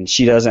pointless, and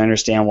she doesn't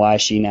understand why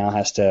she now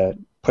has to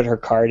put her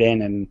card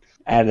in and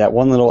add that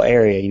one little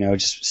area,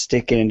 just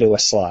stick it into a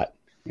slot.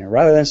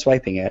 Rather than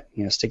swiping it,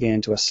 sticking it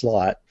into a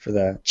slot for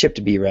the chip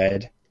to be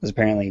read was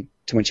apparently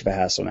too much of a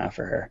hassle now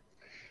for her.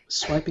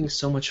 Swiping is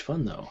so much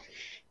fun, though.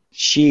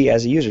 She,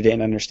 as a user,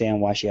 didn't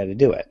understand why she had to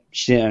do it.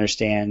 She didn't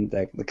understand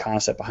the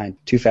concept behind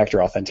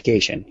two-factor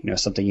authentication.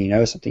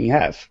 Something something you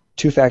have.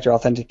 Two-factor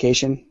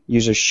authentication,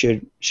 users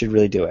should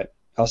really do it.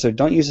 Also,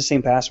 don't use the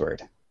same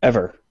password,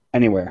 ever,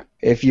 anywhere.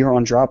 If you're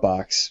on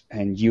Dropbox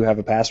and you have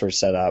a password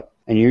set up,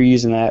 and you're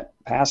using that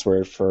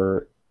password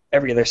for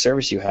every other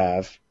service you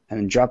have,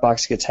 and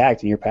Dropbox gets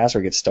hacked and your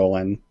password gets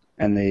stolen,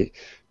 and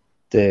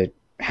the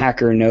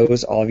hacker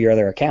knows all of your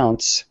other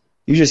accounts,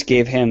 you just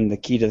gave him the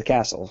key to the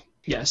castle.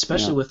 Yeah,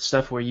 especially with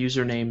stuff where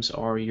usernames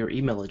are your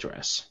email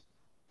address.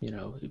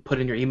 You put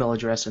in your email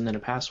address and then a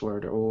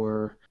password,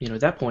 or,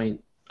 at that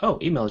point, oh,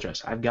 email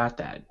address, I've got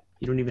that.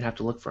 You don't even have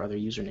to look for other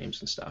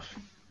usernames and stuff.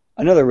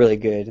 Another really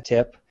good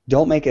tip,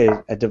 don't make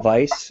a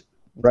device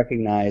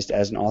recognized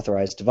as an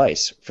authorized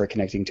device for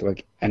connecting to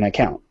an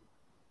account.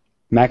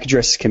 MAC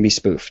addresses can be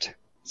spoofed.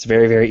 It's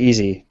very, very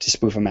easy to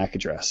spoof a MAC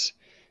address.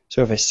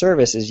 So if a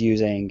service is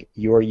using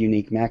your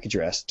unique MAC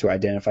address to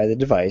identify the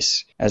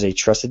device as a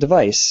trusted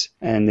device,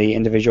 and the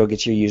individual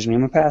gets your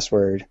username and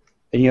password,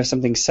 then you have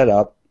something set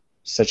up,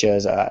 such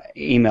as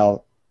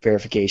email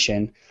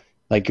verification,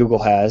 like Google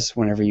has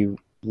whenever you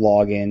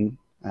log in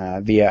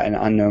via an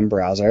unknown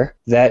browser,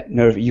 that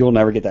you'll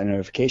never get that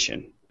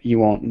notification. You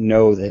won't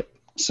know that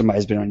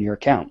somebody's been on your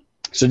account.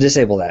 So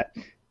disable that.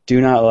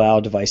 Do not allow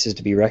devices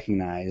to be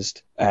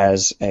recognized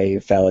as a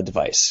valid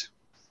device.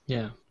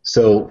 Yeah.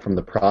 So from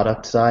the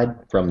product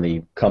side, from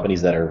the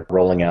companies that are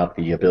rolling out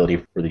the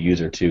ability for the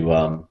user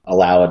to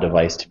allow a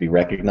device to be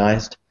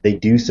recognized, they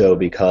do so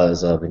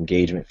because of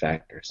engagement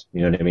factors.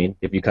 You know what I mean?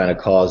 If you kind of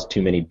cause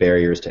too many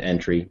barriers to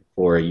entry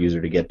for a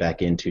user to get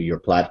back into your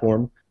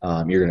platform,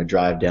 you're going to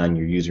drive down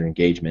your user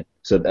engagement.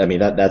 So, I mean,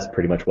 that's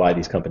pretty much why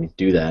these companies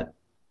do that,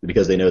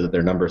 because they know that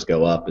their numbers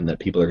go up and that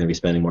people are going to be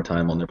spending more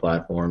time on their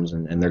platforms,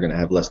 and they're going to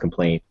have less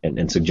complaint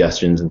and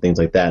suggestions and things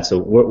like that. So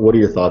what are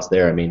your thoughts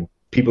there? I mean,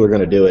 people are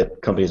going to do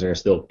it. Companies are going to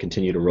still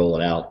continue to roll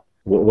it out.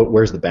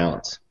 Where's the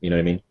balance? You know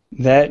what I mean?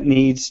 That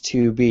needs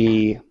to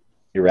be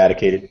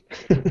eradicated.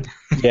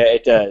 Yeah,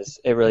 it does.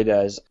 It really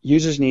does.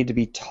 Users need to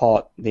be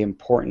taught the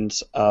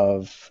importance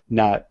of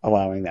not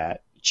allowing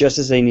that, just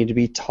as they need to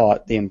be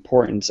taught the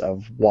importance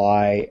of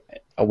why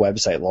a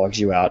website logs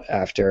you out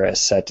after a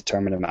set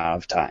determined amount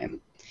of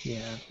time.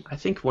 Yeah, I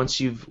think once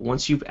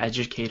you've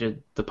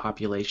educated the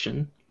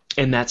population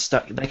and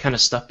that kind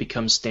of stuff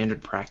becomes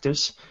standard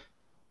practice,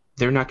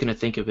 they're not going to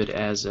think of it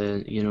as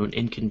an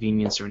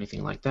inconvenience or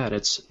anything like that.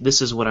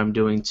 This is what I'm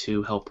doing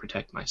to help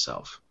protect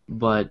myself.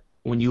 But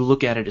when you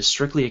look at it as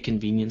strictly a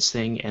convenience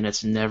thing and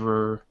it's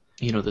never,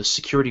 the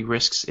security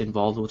risks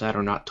involved with that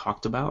are not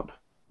talked about,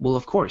 well,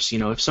 of course,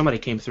 if somebody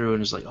came through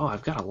and is like, oh,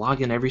 I've got to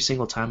log in every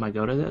single time I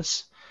go to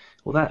this,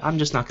 well, I'm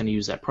just not going to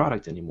use that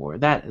product anymore.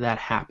 That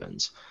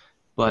happens.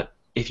 But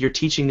if you're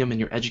teaching them and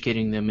you're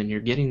educating them and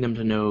you're getting them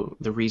to know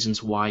the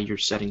reasons why you're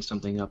setting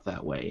something up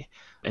that way,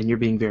 and you're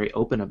being very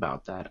open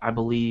about that, I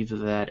believe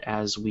that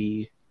as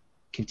we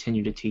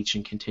continue to teach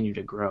and continue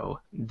to grow,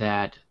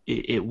 that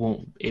it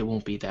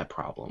won't be that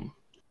problem.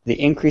 The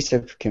increase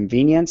of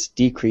convenience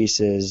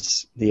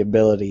decreases the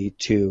ability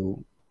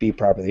to be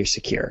properly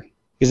secure.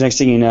 Because next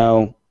thing you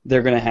know,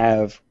 they're going to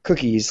have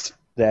cookies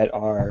that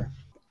are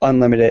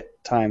unlimited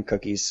time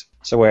cookies,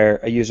 so where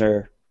a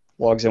user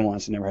logs in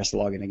once and never has to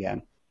log in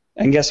again.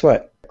 And guess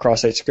what?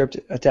 Cross-site script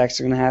attacks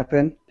are going to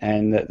happen,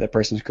 and the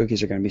person's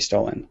cookies are going to be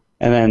stolen.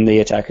 And then the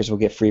attackers will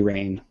get free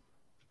reign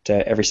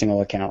to every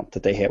single account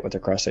that they hit with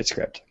their cross-site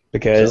script,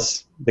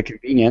 because the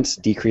convenience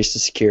decreased the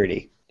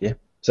security. Yeah.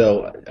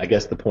 So I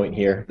guess the point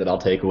here that I'll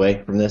take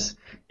away from this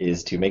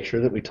is to make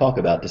sure that we talk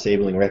about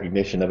disabling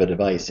recognition of a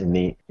device in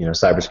the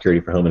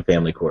cybersecurity for home and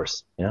family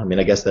course. I mean,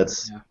 I guess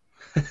that's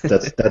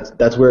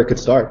where it could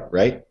start,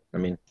 right? I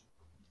mean,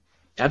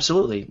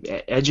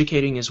 absolutely.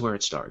 Educating is where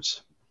it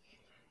starts.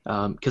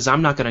 Because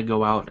I'm not going to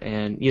go out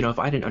and, if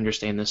I didn't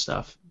understand this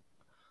stuff,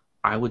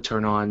 I would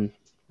turn on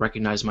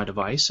recognize my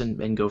device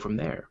and go from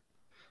there,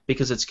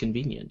 because it's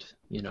convenient.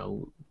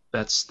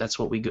 That's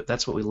what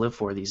we live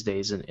for these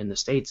days in the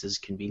States, is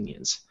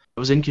convenience. It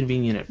was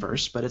inconvenient at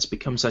first, but it's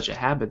become such a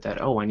habit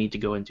that, I need to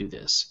go and do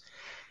this.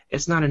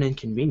 It's not an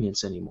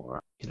inconvenience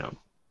anymore.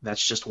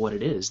 That's just what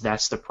it is.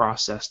 That's the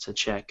process to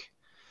check,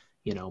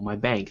 my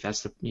bank.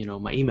 That's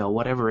my email,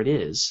 whatever it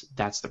is.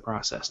 That's the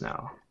process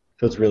now.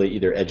 So it's really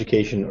either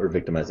education or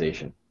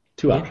victimization.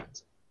 Two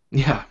options.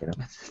 Yeah.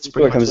 That's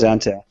what it comes down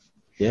to.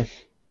 Yeah.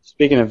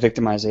 Speaking of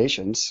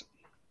victimizations,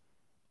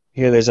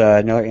 here there's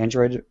another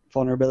Android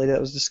vulnerability that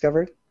was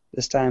discovered.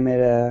 This time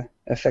it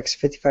affects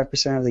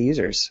 55% of the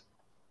users.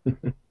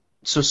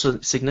 So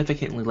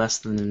significantly less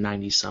than the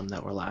 90-some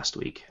that were last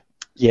week.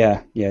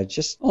 Yeah,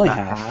 just only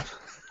half.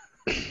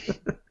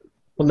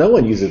 Well, no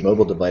one uses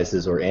mobile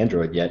devices or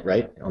Android yet,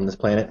 right? On this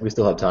planet, we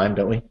still have time,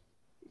 don't we?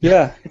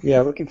 Yeah,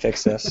 we can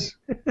fix this.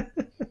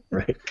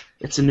 Right.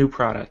 It's a new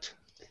product.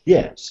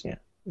 Yeah.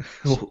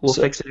 We'll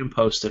fix it in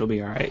post. It'll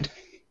be all right.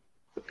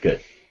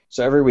 Good.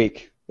 So every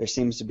week there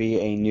seems to be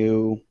a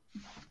new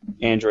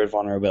Android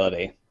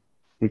vulnerability.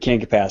 We can't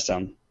get past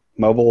them.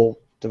 Mobile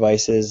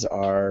devices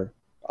are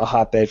a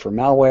hotbed for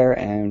malware,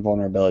 and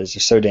vulnerabilities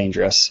are so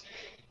dangerous,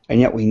 and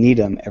yet we need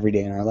them every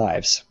day in our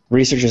lives.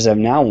 Researchers have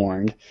now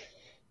warned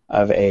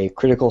of a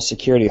critical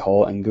security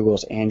hole in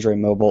Google's Android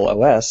mobile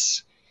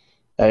OS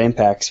that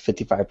impacts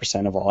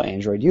 55% of all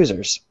Android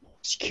users.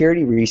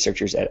 Security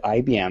researchers at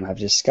IBM have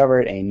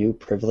discovered a new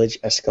privilege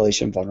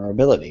escalation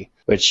vulnerability,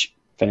 which,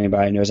 if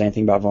anybody knows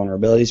anything about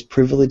vulnerabilities,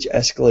 privilege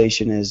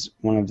escalation is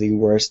one of the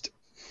worst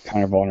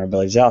kind of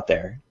vulnerabilities out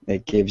there.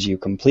 It gives you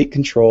complete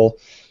control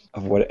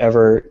of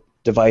whatever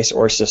device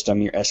or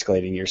system you're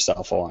escalating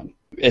yourself on.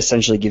 It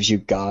essentially gives you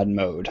God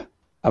mode.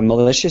 A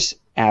malicious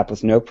app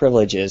with no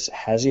privileges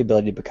has the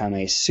ability to become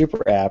a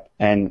super app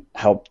and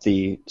help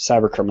the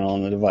cybercriminal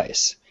on the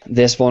device.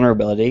 This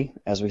vulnerability,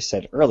 as we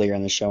said earlier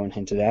in the show and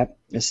hinted at,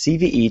 is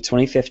CVE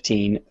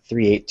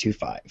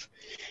 2015-3825.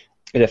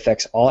 It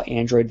affects all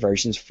Android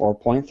versions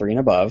 4.3 and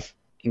above,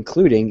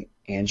 including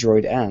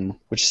Android M,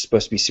 which is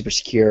supposed to be super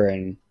secure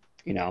and,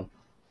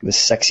 the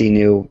sexy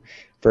new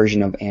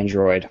version of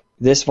Android.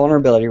 This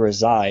vulnerability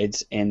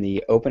resides in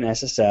the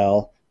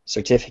OpenSSL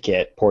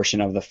certificate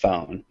portion of the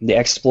phone. The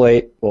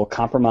exploit will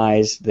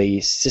compromise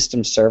the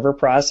system server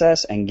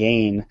process and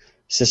gain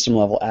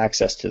system-level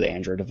access to the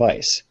Android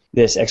device.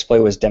 This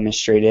exploit was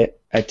demonstrated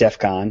at DEF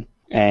CON,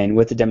 and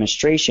with the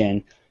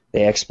demonstration,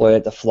 they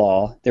exploited the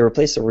flaw. They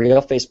replaced the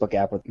real Facebook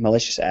app with a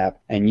malicious app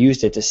and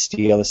used it to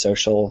steal the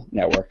social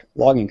network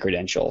login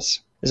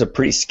credentials. There's a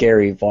pretty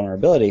scary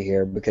vulnerability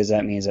here because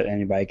that means that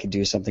anybody could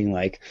do something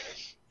like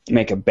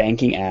make a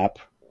banking app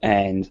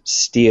and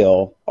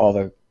steal all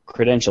the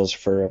credentials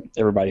for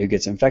everybody who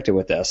gets infected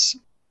with this.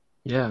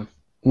 Yeah.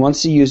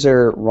 Once the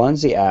user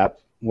runs the app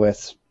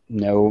with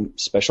no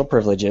special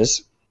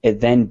privileges, it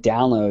then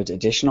downloads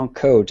additional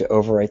code to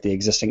overwrite the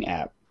existing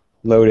app.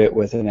 Load it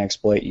with an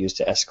exploit used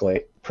to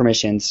escalate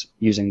permissions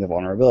using the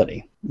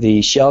vulnerability.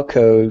 The shell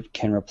code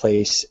can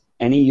replace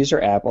any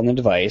user app on the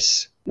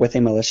device with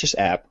a malicious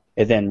app.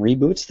 It then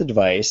reboots the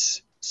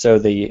device so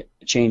the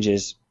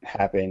changes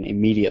happen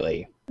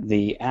immediately.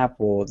 The app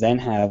will then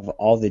have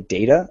all the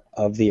data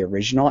of the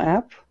original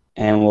app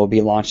and will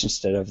be launched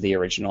instead of the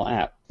original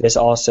app. This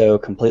also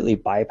completely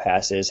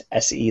bypasses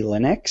SE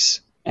Linux.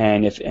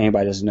 And if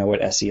anybody doesn't know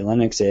what SE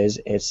Linux is,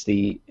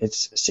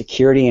 it's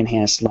Security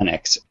Enhanced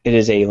Linux. It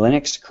is a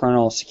Linux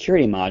kernel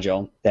security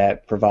module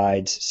that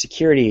provides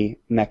security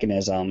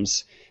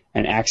mechanisms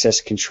and access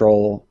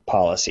control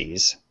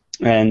policies.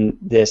 And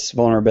this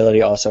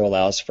vulnerability also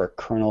allows for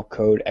kernel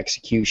code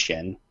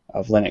execution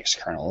of Linux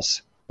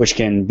kernels, which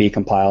can be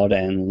compiled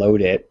and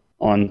loaded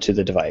onto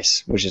the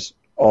device, which is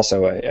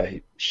also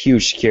a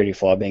huge security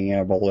flaw, being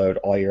able to load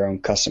all your own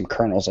custom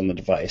kernels on the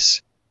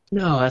device.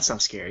 No, that's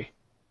not scary.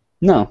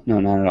 No,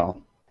 not at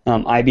all.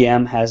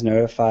 IBM has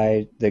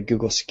notified the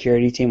Google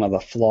security team of the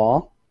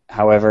flaw.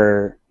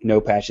 However, no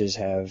patches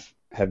have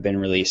been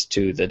released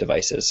to the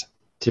devices.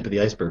 Tip of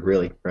the iceberg,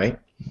 really, right?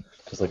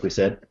 Just like we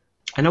said.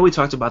 I know we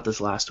talked about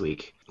this last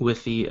week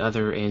with the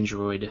other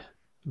Android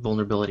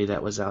vulnerability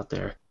that was out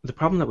there. The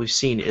problem that we've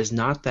seen is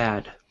not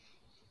that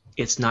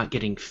it's not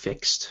getting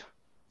fixed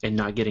and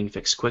not getting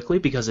fixed quickly,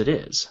 because it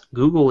is.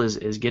 Google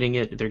is getting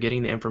it, they're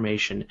getting the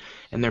information,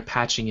 and they're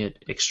patching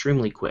it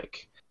extremely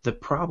quick. The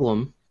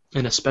problem,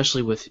 and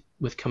especially with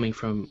coming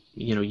from,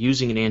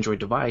 using an Android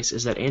device,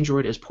 is that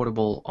Android is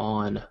portable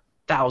on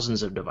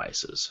thousands of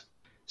devices.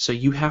 So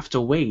you have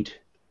to wait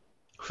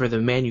for the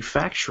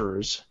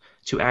manufacturers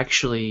to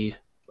actually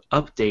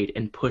update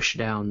and push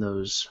down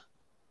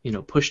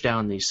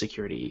these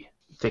security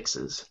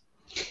fixes.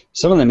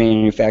 Some of the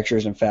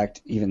manufacturers, in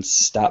fact, even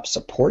stop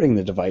supporting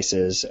the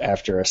devices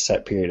after a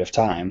set period of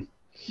time.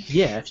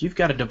 Yeah, if you've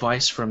got a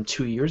device from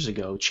 2 years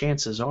ago,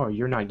 chances are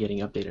you're not getting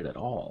updated at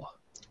all.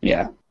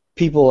 Yeah.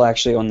 People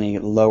actually on the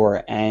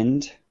lower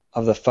end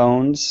of the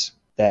phones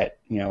that,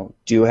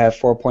 do have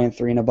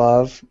 4.3 and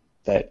above,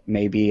 that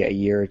may be a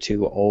year or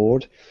two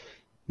old,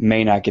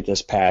 may not get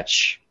this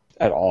patch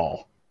at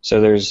all.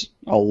 So there's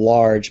a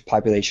large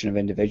population of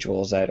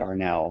individuals that are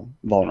now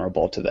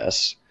vulnerable to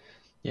this.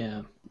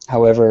 Yeah.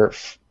 However,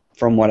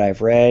 from what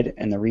I've read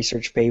in the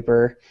research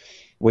paper,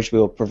 which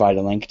we'll provide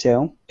a link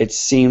to, it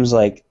seems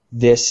like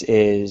this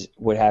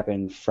would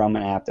happen from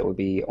an app that would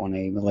be on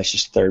a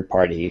malicious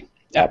third-party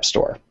app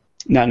store,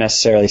 not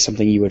necessarily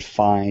something you would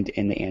find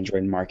in the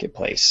Android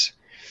marketplace.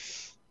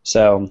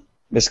 So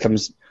this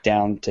comes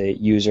down to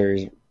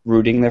users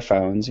rooting their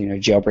phones,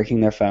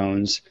 jailbreaking their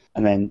phones,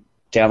 and then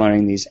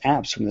downloading these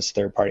apps from this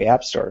third-party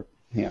app store.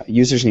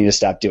 Users need to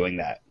stop doing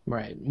that.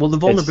 Right. Well, the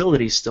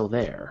vulnerability is still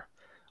there,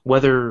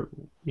 whether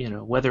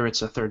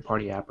it's a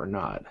third-party app or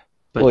not.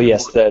 But well,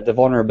 yes, the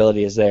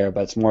vulnerability is there,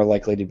 but it's more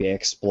likely to be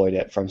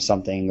exploited from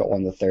something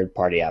on the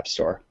third-party app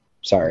store.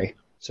 Sorry.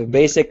 So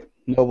basic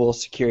mobile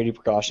security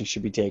precautions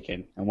should be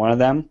taken, and one of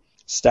them,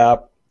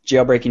 stop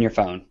jailbreaking your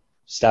phone.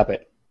 Stop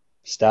it.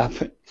 Stop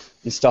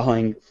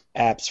installing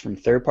apps from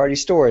third-party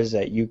stores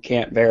that you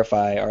can't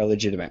verify are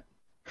legitimate.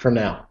 For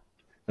now,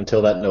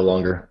 until that no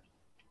longer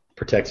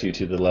protects you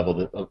to the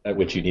level at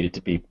which you need it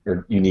to be,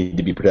 or you need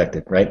to be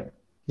protected, right?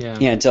 Yeah.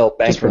 Yeah, until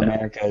Bank of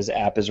America's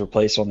app is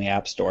replaced on the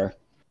App Store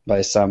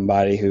by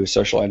somebody who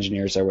social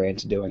engineers their way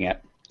into doing it.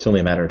 It's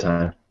only a matter of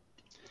time.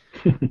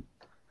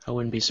 I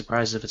wouldn't be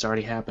surprised if it's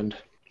already happened.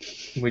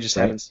 We just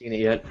haven't seen it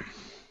yet.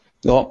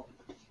 Well,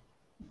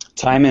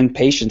 time and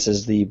patience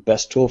is the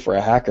best tool for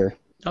a hacker.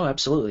 Oh,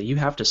 absolutely. You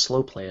have to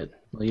slow play it.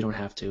 Well, you don't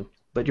have to,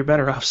 but you're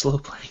better off slow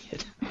playing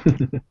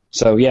it.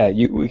 So yeah,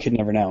 we could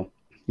never know.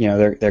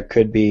 There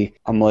could be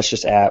a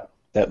malicious app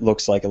that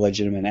looks like a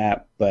legitimate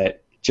app,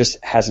 but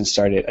just hasn't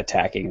started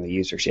attacking the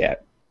users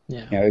yet.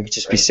 Yeah. It could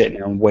just be sitting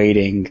there and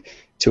waiting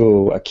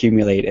to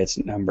accumulate its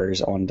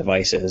numbers on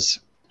devices,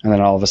 and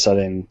then all of a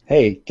sudden,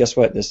 hey, guess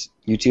what? This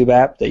YouTube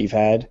app that you've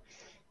had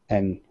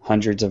and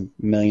hundreds of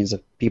millions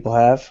of people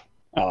have,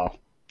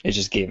 it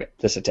just gave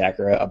this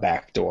attacker a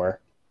backdoor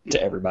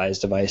to everybody's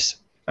device.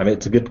 I mean,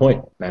 it's a good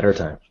point. Matter of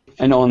time.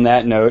 And on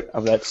that note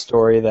of that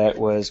story that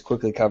was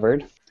quickly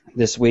covered,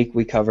 this week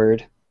we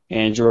covered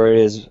Android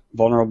is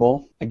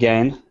vulnerable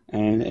again,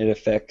 and it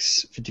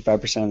affects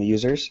 55% of the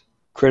users.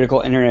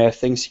 Critical Internet of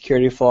Things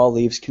security flaw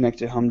leaves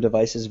connected home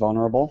devices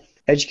vulnerable.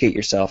 Educate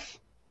yourself.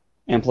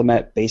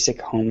 Implement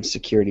basic home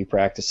security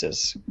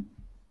practices.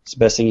 It's the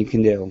best thing you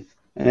can do.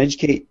 And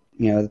educate,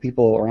 the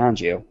people around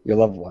you, your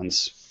loved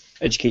ones.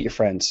 Educate your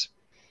friends.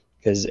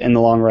 Because in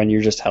the long run,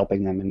 you're just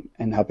helping them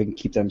and helping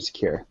keep them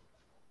secure.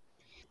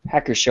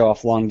 Hackers show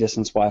off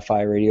long-distance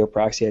Wi-Fi radio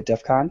proxy at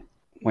DEF CON.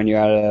 When you're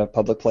at a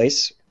public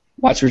place,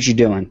 watch what you're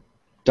doing.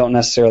 Don't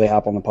necessarily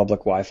hop on the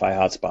public Wi-Fi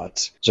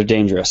hotspots. Those are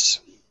dangerous.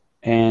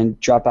 And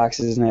Dropbox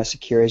isn't as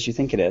secure as you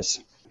think it is.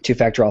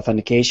 Two-factor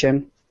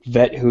authentication.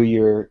 Vet who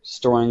you're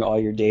storing all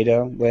your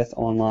data with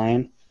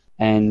online.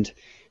 And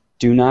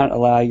do not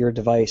allow your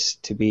device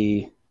to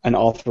be an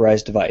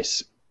authorized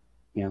device.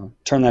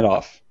 Turn that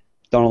off.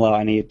 Don't allow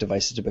any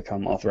devices to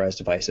become authorized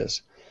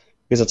devices.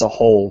 Because it's a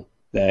hole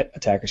that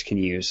attackers can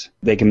use.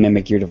 They can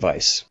mimic your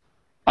device.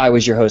 I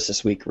was your host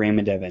this week,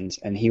 Raymond Evans,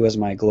 and he was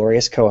my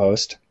glorious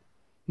co-host,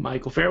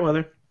 Michael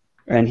Fairweather.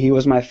 And he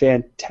was my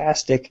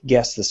fantastic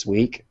guest this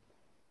week,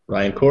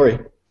 Ryan Corey.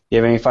 Do you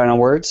have any final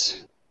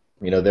words?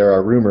 There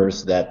are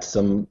rumors that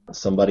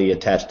somebody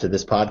attached to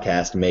this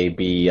podcast may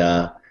be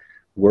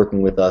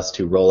working with us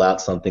to roll out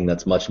something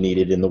that's much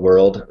needed in the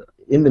world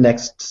in the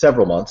next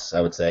several months,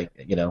 I would say,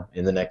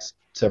 in the next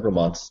several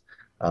months.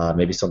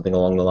 Maybe something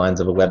along the lines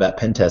of a web app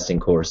pen testing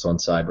course on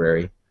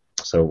Cybrary.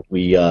 So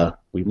we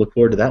look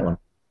forward to that one.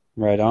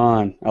 Right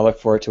on. I look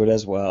forward to it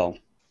as well.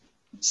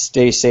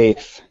 Stay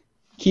safe.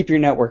 Keep your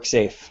network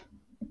safe.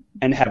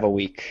 And have a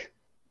week.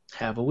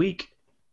 Have a week.